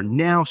 People are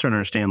now starting to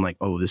understand like,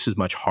 oh, this is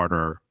much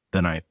harder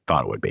than I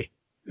thought it would be.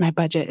 My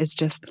budget is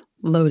just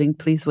loading.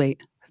 Please wait.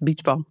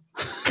 Beach ball.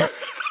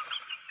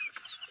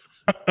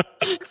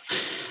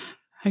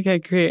 I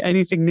can't create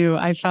anything new.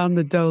 I found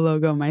the Doe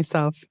logo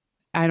myself.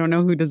 I don't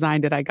know who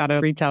designed it. I got to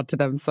reach out to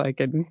them so I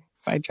can,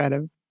 if I try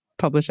to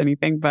publish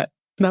anything. But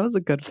that was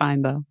a good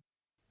find, though.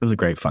 It was a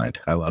great find.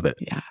 I love it.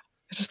 Yeah.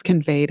 It just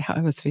conveyed how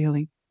I was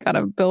feeling. Got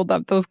to build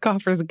up those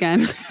coffers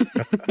again.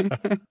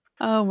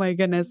 Oh my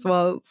goodness.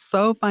 Well,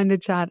 so fun to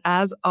chat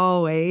as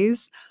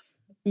always.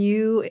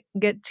 You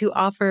get to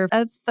offer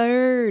a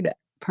third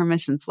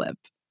permission slip.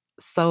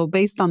 So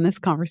based on this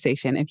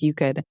conversation, if you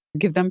could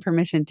give them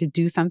permission to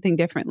do something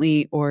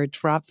differently or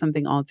drop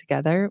something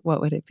altogether,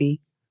 what would it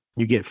be?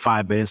 You get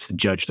 5 minutes to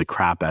judge the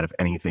crap out of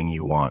anything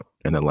you want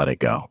and then let it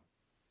go.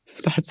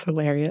 That's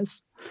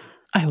hilarious.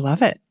 I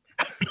love it.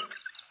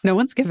 No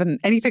one's given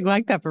anything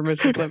like that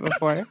permission slip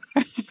before.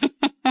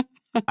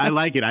 I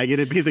like it. I get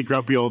to be the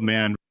grumpy old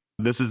man.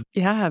 This is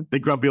the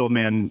grumpy old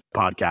man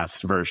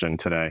podcast version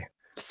today.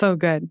 So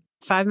good.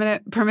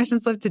 5-minute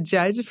permission slip to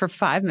judge for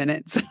 5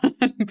 minutes.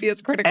 Be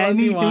as critical as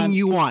you want. Anything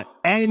you want.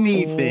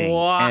 Anything.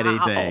 Wow.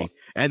 Anything.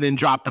 And then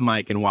drop the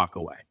mic and walk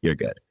away. You're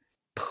good.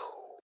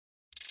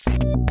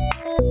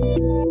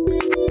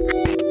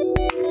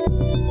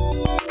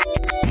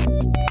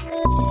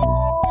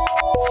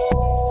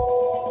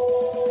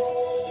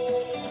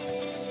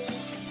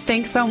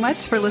 Thanks so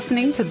much for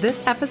listening to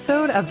this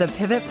episode of the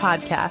Pivot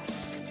Podcast.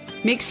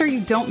 Make sure you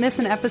don't miss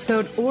an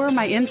episode or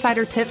my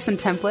insider tips and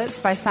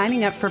templates by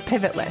signing up for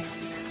Pivot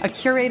List, a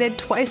curated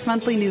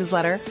twice-monthly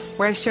newsletter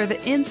where I share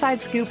the inside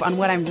scoop on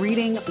what I'm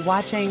reading,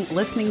 watching,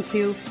 listening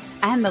to,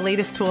 and the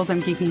latest tools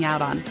I'm geeking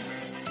out on.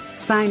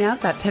 Sign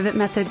up at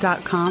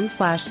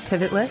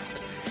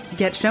pivotmethod.com/pivotlist.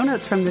 Get show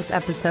notes from this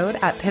episode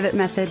at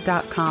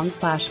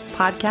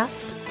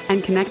pivotmethod.com/podcast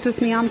and connect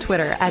with me on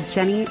Twitter at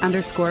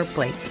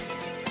Jenny_Blake.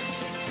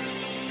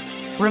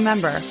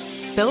 Remember,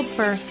 build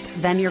first,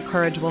 then your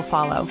courage will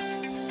follow.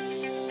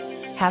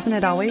 Hasn't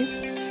it always?